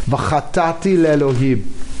 v'chatati le'Elohim,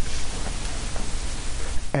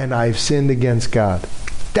 and I've sinned against God.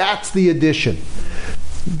 That's the addition.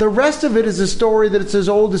 The rest of it is a story that it's as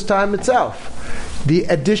old as time itself. The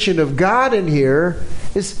addition of God in here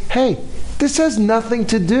is, hey, This has nothing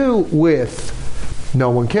to do with no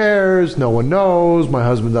one cares, no one knows, my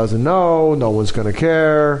husband doesn't know, no one's going to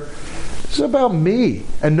care. This is about me.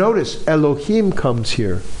 And notice, Elohim comes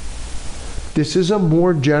here. This is a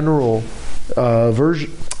more general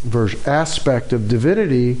aspect of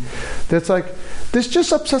divinity that's like, this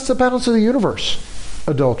just upsets the balance of the universe,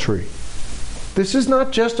 adultery. This is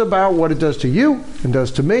not just about what it does to you and does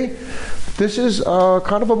to me. This is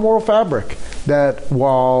kind of a moral fabric that,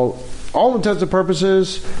 while all intents and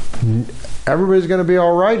purposes, everybody's going to be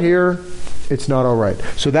all right here, it's not all right.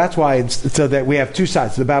 So that's why so that we have two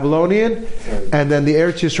sides, the Babylonian and then the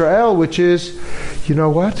Eretz Yisrael, which is, you know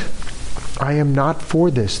what? I am not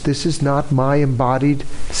for this. This is not my embodied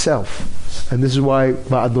self. And this is why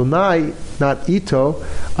Adonai, not Ito,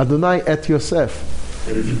 Adonai et Yosef.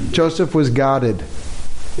 Joseph was guarded.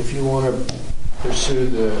 If you want to pursue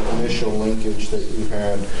the initial linkage that you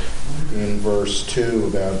had in verse 2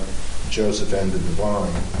 about Joseph and the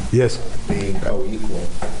divine being co-equal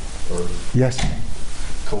or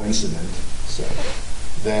coincident, so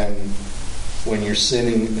then when you're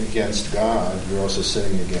sinning against God, you're also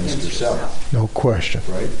sinning against yourself. No question.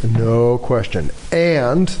 Right? No question.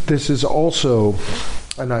 And this is also,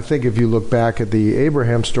 and I think if you look back at the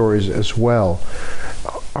Abraham stories as well,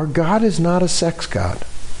 our God is not a sex God.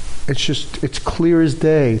 It's clear as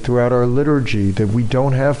day throughout our liturgy that we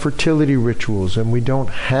don't have fertility rituals and we don't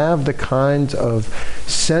have the kinds of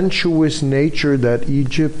sensuous nature that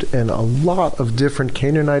Egypt and a lot of different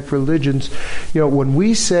Canaanite religions, when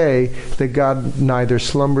we say that God neither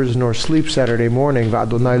slumbers nor sleeps Saturday morning,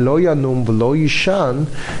 V'Adonai lo yanum v'lo yishan,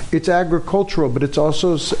 it's agricultural, but it's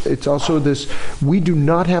also this, we do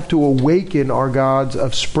not have to awaken our gods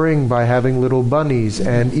of spring by having little bunnies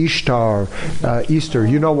and Ishtar, Easter.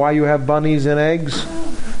 You know why you have bunnies and eggs?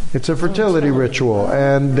 It's a fertility ritual,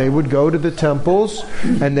 and they would go to the temples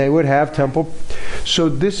and they would have temple. So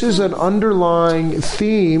this is an underlying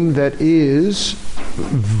theme that is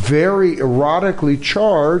very erotically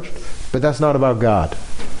charged, but that's not about God.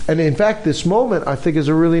 And in fact, this moment I think is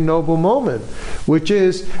a really noble moment, which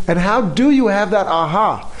is, and how do you have that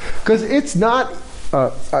aha? Because it's not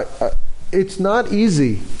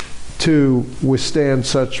easy to withstand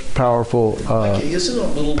such powerful isn't it a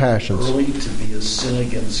little passions. Early to be a sin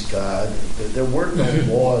against God? There weren't no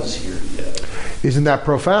laws here yet. Isn't that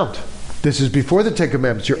profound? This is before the Ten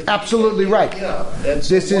Commandments. You're absolutely right. Yeah,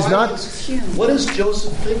 this is not. What is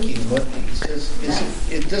Joseph thinking? What he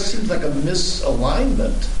says? It just seems like a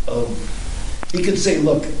misalignment of. He could say,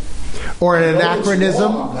 "Look," or an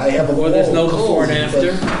anachronism. I have a or there's no code, before and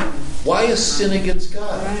after. Why is sin against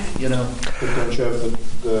God? But don't you have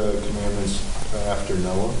the commandments after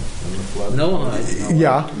Noah and the flood? Noahide.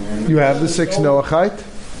 Yeah, you have the 6 Noahide.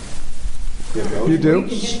 You do.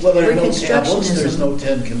 Well, there are no tablets. There's no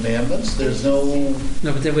 10 Commandments. There's no.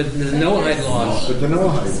 No, but there were the Noahide laws. But the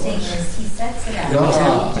Noahide laws. He sets it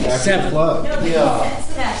up. After the flood. No, but he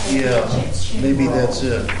sets it up in the Egyptian Maybe world that's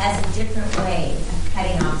it. as a different way of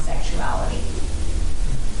cutting off sexuality.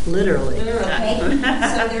 Literally. Okay?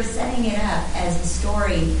 So they're setting it up as a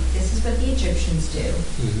story. This is what the Egyptians do,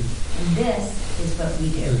 and this is what we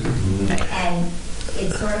do. And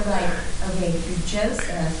it's sort of like, okay, through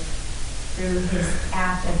Joseph, through his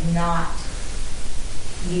act of not,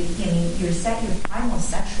 your primal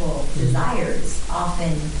sexual desires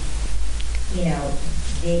often,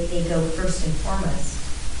 they go first and foremost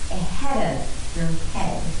ahead of your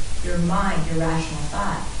head, your mind, your rational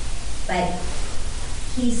thought. But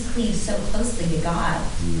he's cleaved so closely to God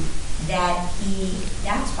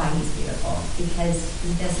that's why he's beautiful, because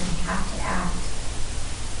he doesn't have to act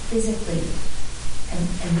physically. And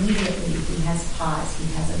immediately he has pause, he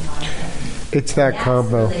has a contact. It's that That's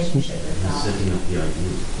combo. the relationship with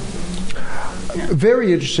God.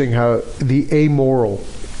 Very interesting how the amoral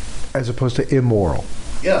as opposed to immoral.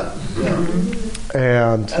 Yeah.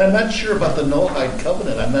 And I'm not sure about the Noahide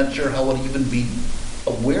covenant. I'm not sure how we'll even be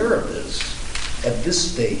aware of this at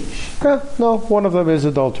this stage. no, one of them is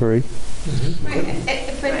adultery.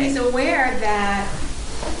 Right. But he's aware that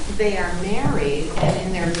they are married, and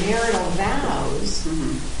in their marital vows,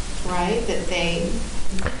 right, that they...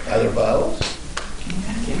 Are there vows?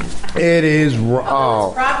 It is It's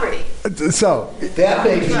property. So That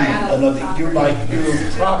may be another. You're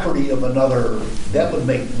property of another. That would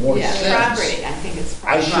make more sense. Property. I think it's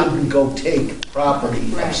I property. shouldn't go take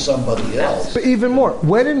property of somebody else. But even more,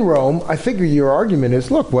 when in Rome, I think your argument is,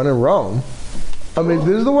 look, when in Rome, I mean,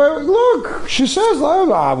 this is the way, look, she says,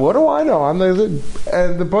 what do I know? And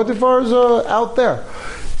the Potiphar is out there.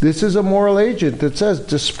 This is a moral agent that says,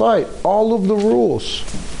 despite all of the rules,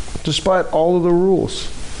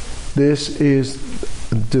 this is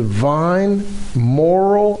divine,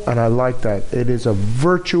 moral, and I like that. It is a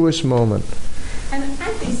virtuous moment. And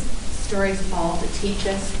aren't these stories all to teach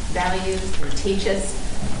us values and teach us?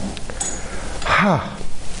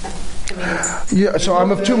 Yeah, so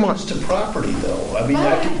I'm of two minds. To property, though. I mean,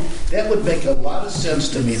 that would make a lot of sense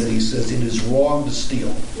to me that he says it is wrong to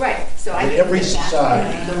steal. Right. So I in think every that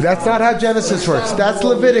society. That's not how Genesis works. That's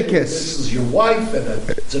Leviticus. This is your wife, and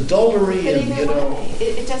it's adultery, But and either way,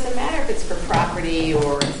 it doesn't matter if it's for property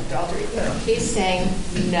or it's adultery. He's saying,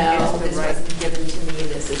 no, this wasn't given to me.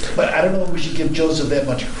 This is. But I don't know if we should give Joseph that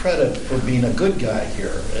much credit for being a good guy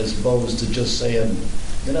here, as opposed to just saying,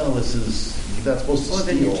 this is. You're not supposed to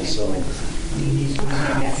steal, so I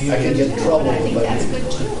can get in trouble. I think that's good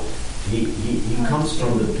too. He comes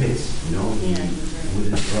from the pits,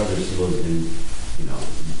 with his brothers. He was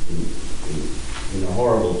in a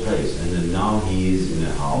horrible place, and then now he is in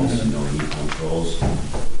a house. He controls,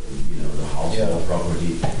 the household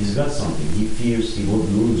property. He's got something. He fears he would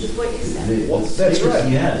lose. That's what you said. That's right.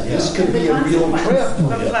 He has, This could be a real trap.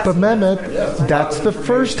 But Mehmet, that's the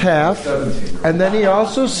first half, and then he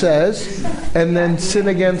also says, and then sin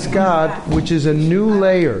against God, which is a new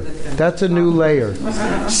layer. That's a new layer.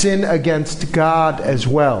 Sin against God as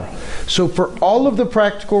well. So for all of the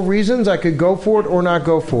practical reasons, I could go for it or not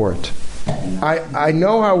go for it. I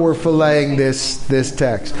know how we're filleting this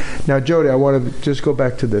text. Now, Jody, I want to just go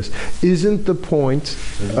back to this. Isn't the point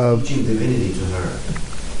of teaching divinity to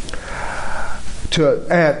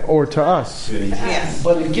her, or to us? Yes.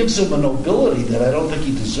 But it gives him a nobility that I don't think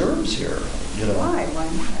he deserves here. Why? Why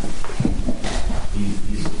not?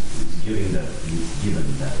 He's given that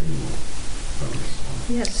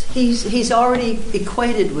Yes, he's already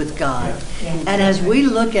equated with God. And as we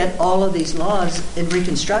look at all of these laws, in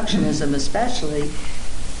Reconstructionism especially,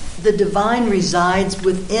 the divine resides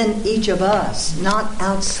within each of us, not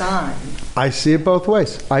outside. I see it both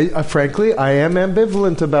ways. Frankly, I am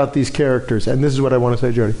ambivalent about these characters, and this is what I want to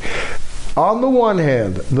say, Jody. On the one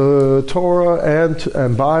hand, the Torah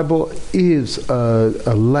and Bible is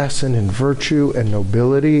a lesson in virtue and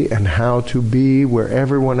nobility and how to be where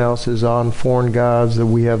everyone else is on foreign gods, that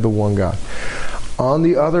we have the one God. On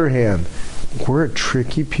the other hand, we're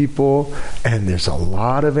tricky people, and there's a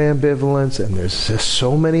lot of ambivalence, and there's just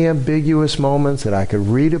so many ambiguous moments that I could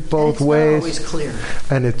read it both ways. It's not always clear.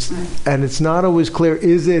 And it's not always clear.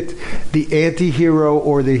 Is it the anti-hero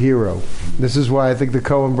or the hero? This is why I think the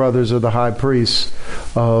Coen brothers are the high priests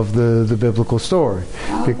of the biblical story.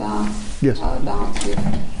 How about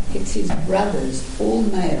if it's his brothers, all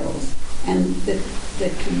males, and that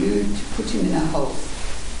collude to put him in a hole?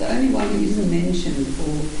 The only one who isn't mentioned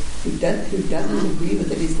or who doesn't agree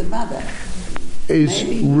with it is the mother. Is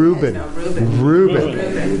Reuben.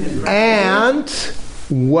 Reuben. And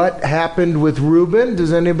what happened with Reuben?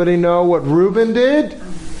 Does anybody know what Reuben did?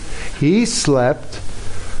 He slept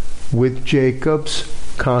with Jacob's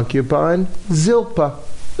concubine Zilpah.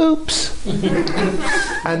 Oops.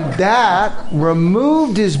 And that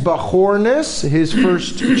removed his bachorness, his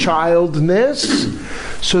first childness,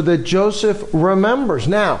 so that Joseph remembers.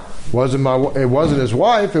 Now, it wasn't his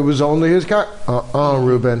wife, it was only his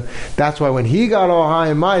Reuben. That's why when he got all high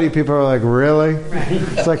and mighty, people are like, really? Right.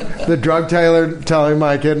 It's like the drug dealer telling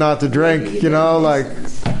my kid not to drink,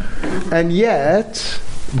 and yet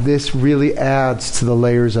this really adds to the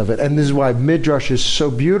layers of it. And this is why Midrash is so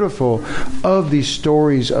beautiful of these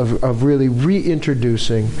stories of really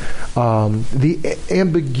reintroducing the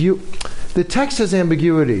ambiguity. The text has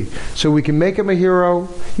ambiguity, so we can make him a hero.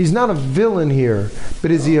 He's not a villain here, but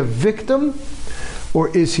is he a victim, or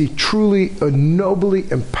is he truly nobly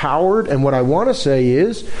empowered? And what I want to say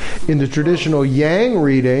is, in the traditional Yang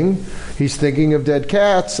reading, he's thinking of dead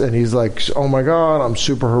cats, and he's like, oh my God, I'm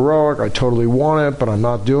super heroic, I totally want it, but I'm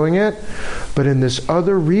not doing it. But in this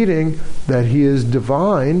other reading, that he is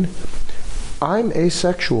divine, I'm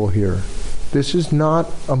asexual here. This is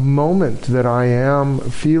not a moment that I am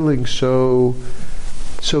feeling so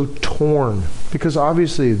torn. Because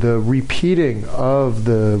obviously the repeating of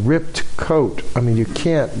the ripped coat, I mean, you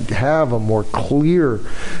can't have a more clear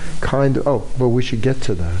kind of... but we should get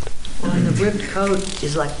to that. Well, and the ripped coat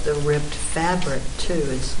is like the ripped fabric, too.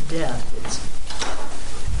 It's death.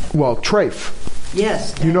 Well, treif.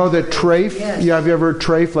 Yes. You know that treif? Yes. Yeah, have you ever heard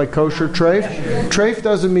treif, like kosher treif? Yeah. Treif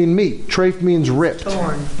doesn't mean meat. Treif means ripped.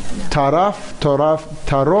 Torn. Taraf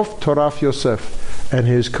Yosef. And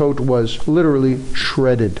his coat was literally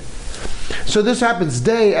shredded. So this happens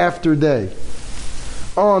day after day.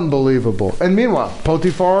 Unbelievable. And meanwhile,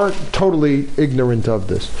 Potiphar, totally ignorant of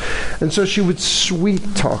this. And so she would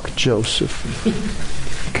sweet talk Joseph.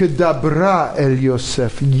 Kedabra el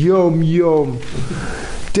Yosef. Yom yom.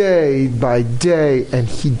 day by day, and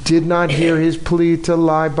he did not hear his plea to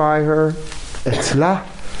lie by her. Etzla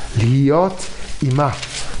liot ima,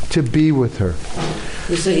 to be with her.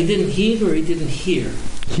 You say he didn't heed or he didn't hear?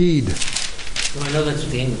 Heed. No, I know that's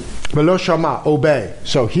what the English. Velo shama, obey.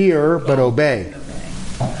 So hear, but obey.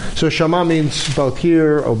 So shama means both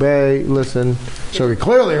hear, obey, listen. So he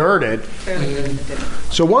clearly heard it.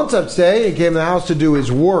 So one such day, he came to the house to do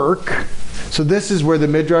his work. So this is where the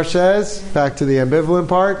Midrash says, back to the ambivalent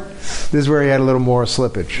part, this is where he had a little more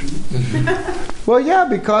slippage. Well, yeah,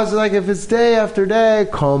 because like if it's day after day,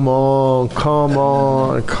 come on,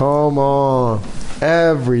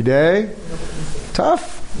 every day,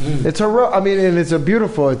 tough. It's and it's a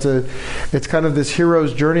beautiful. It's kind of this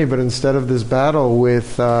hero's journey, but instead of this battle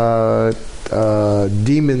with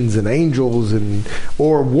demons and angels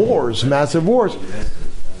or wars, massive wars,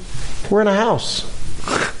 we're in a house.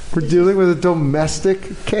 We're dealing with a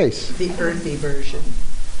domestic case. The earthy version.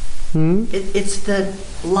 It's the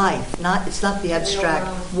life, it's not the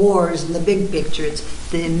abstract wars and the big picture. It's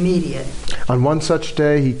the immediate. On one such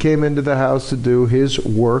day, he came into the house to do his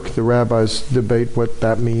work. The rabbis debate what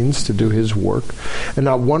that means, to do his work. And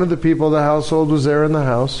not one of the people of the household was there in the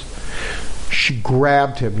house. She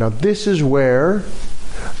grabbed him. Now, this is where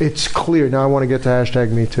it's clear. Now, I want to get to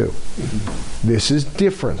 #MeToo. This is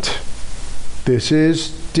different. This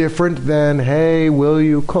is different than, hey, will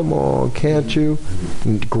you? Come on, can't you?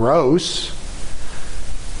 Gross.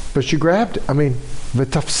 But she grabbed,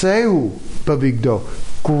 v'tafsehu bavigdo,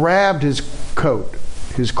 grabbed his coat,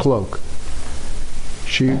 his cloak.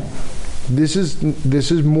 This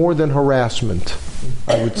is more than harassment,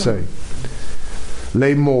 I would say.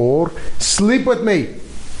 Lemor, sleep with me,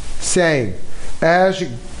 saying,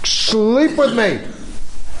 sleep with me.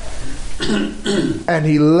 And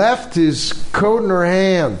he left his coat in her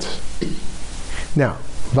hand. Now,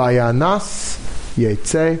 vayanas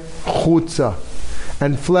yetze chutza,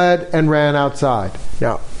 and fled and ran outside.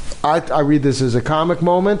 Now, I read this as a comic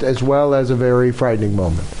moment as well as a very frightening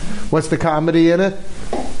moment. What's the comedy in it?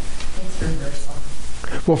 It's reversal.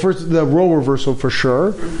 Well, first the role reversal for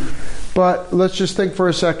sure, but let's just think for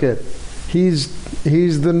a second. He's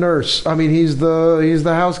the nurse. He's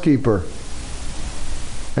the housekeeper.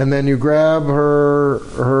 And then you grab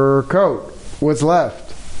her coat. What's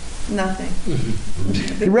left? Nothing.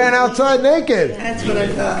 He ran outside naked. That's what I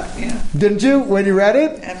thought, yeah. Didn't you, when you read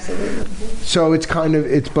it? Absolutely. So it's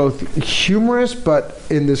both humorous, but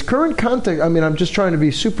in this current context, I'm just trying to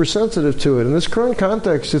be super sensitive to it. In this current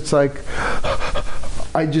context, it's like,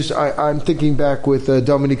 I'm thinking back with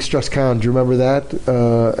Dominique Strauss-Kahn. Do you remember that?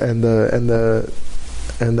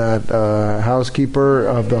 And that housekeeper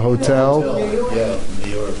of the hotel. Yeah,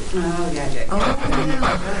 New York. Oh,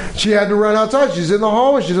 yeah. She had to run outside. She's in the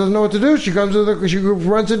hallway. She doesn't know what to do. She runs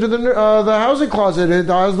into the housing closet and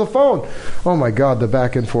dials the phone. Oh my God, the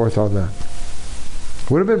back and forth on that.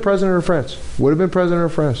 Would have been president of France.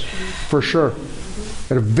 For sure.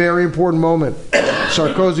 At a very important moment.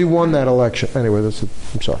 Sarkozy won that election. Anyway, I'm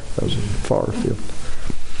sorry. That was far afield.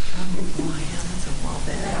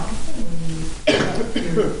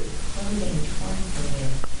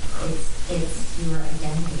 It's your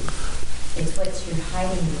identity. It's what you're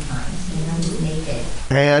hiding behind. You're naked.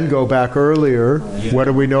 And go back earlier. What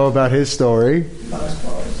do we know about his story?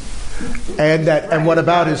 And what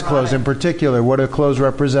about his clothes in particular? What do clothes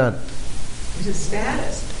represent? His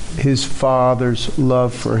status. His father's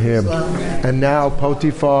love for him. And now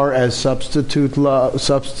Potiphar as substitute.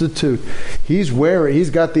 He's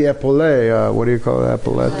got the epaulette. What do you call it?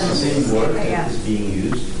 Epaulettes? The same word is being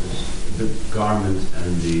used, the garment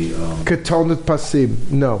and the... Ketonet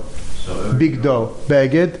pasim. No. So Bigdo.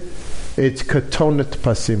 Beged. It's ketonet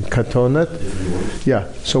pasim. Ketonet.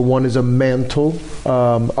 Yeah. So one is a mantle.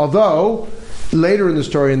 Although, later in the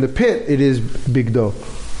story, in the pit, it is bigdo.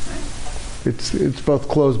 It's both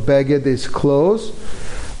clothes. Beged is clothes.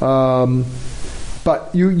 But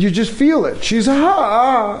you just feel it. She's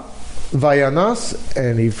Vayanas,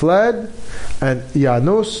 and he fled. And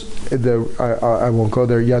Yanus, I won't go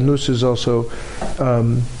there. Yanus is also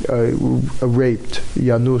raped.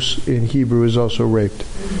 Yanus in Hebrew is also raped.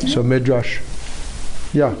 So Midrash.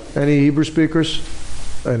 Yeah. Any Hebrew speakers?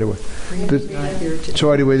 Anyway.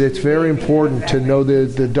 It's very important to know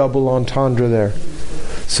the double entendre there.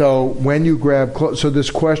 So when you grab clothes, so this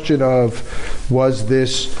question of was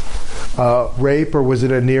this rape or was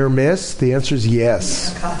it a near miss? The answer is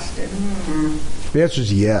yes. The answer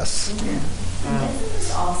is yes. Doesn't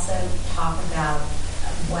this also talk about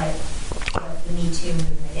what the Me Too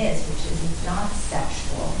movement is, which is it's not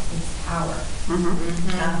sexual, it's power.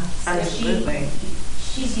 Absolutely.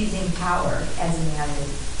 she's using power as a man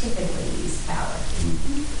would typically use power.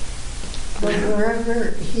 But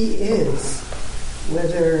wherever he is,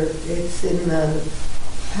 whether it's in the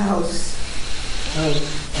house of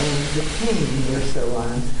the king or so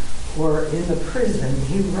on, or in the prison,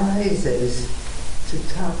 he rises to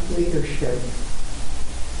top leadership.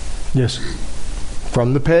 Yes.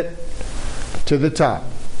 From the pit to the top,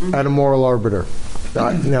 at a moral arbiter.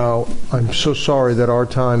 Now, I'm so sorry that our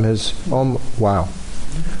time has... wow.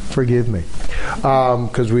 Forgive me.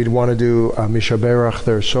 Because we'd want to do Misha Berach.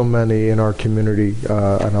 There are so many in our community,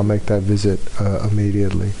 and I'll make that visit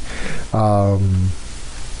immediately.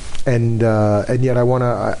 And yet I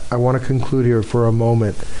want to conclude here for a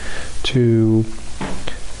moment to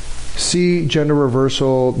see gender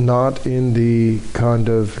reversal not in the kind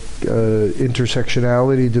of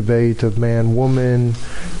intersectionality debate of man-woman,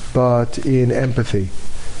 but in empathy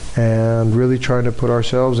and really trying to put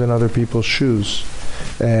ourselves in other people's shoes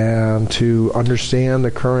and to understand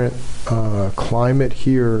the current climate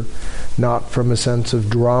here, not from a sense of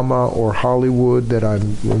drama or Hollywood that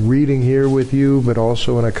I'm reading here with you, but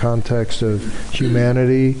also in a context of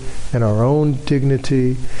humanity and our own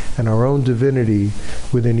dignity and our own divinity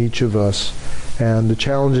within each of us, and the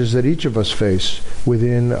challenges that each of us face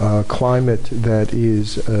within a climate that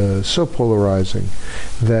is so polarizing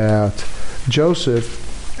that Joseph,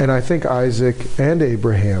 and I think Isaac and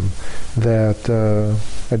Abraham, that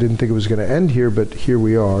I didn't think it was going to end here, but here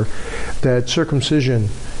we are, that circumcision,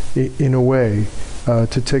 in a way,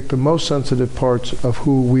 to take the most sensitive parts of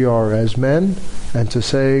who we are as men and to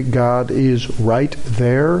say God is right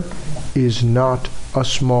there is not a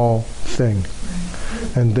small thing.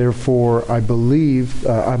 And therefore, I believe,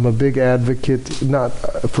 I'm a big advocate, not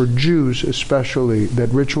for Jews especially, that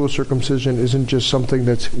ritual circumcision isn't just something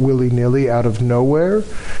that's willy-nilly out of nowhere,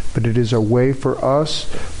 but it is a way for us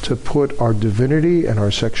to put our divinity and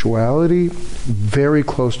our sexuality very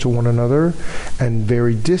close to one another and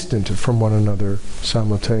very distant from one another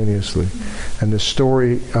simultaneously. And the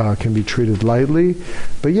story can be treated lightly,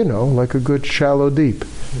 but like a good shallow deep.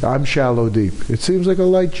 I'm shallow deep. It seems like a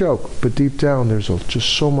light joke, but deep down there's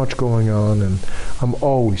just so much going on, and I'm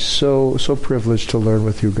always so privileged to learn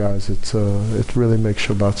with you guys. It really makes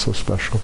Shabbat so special.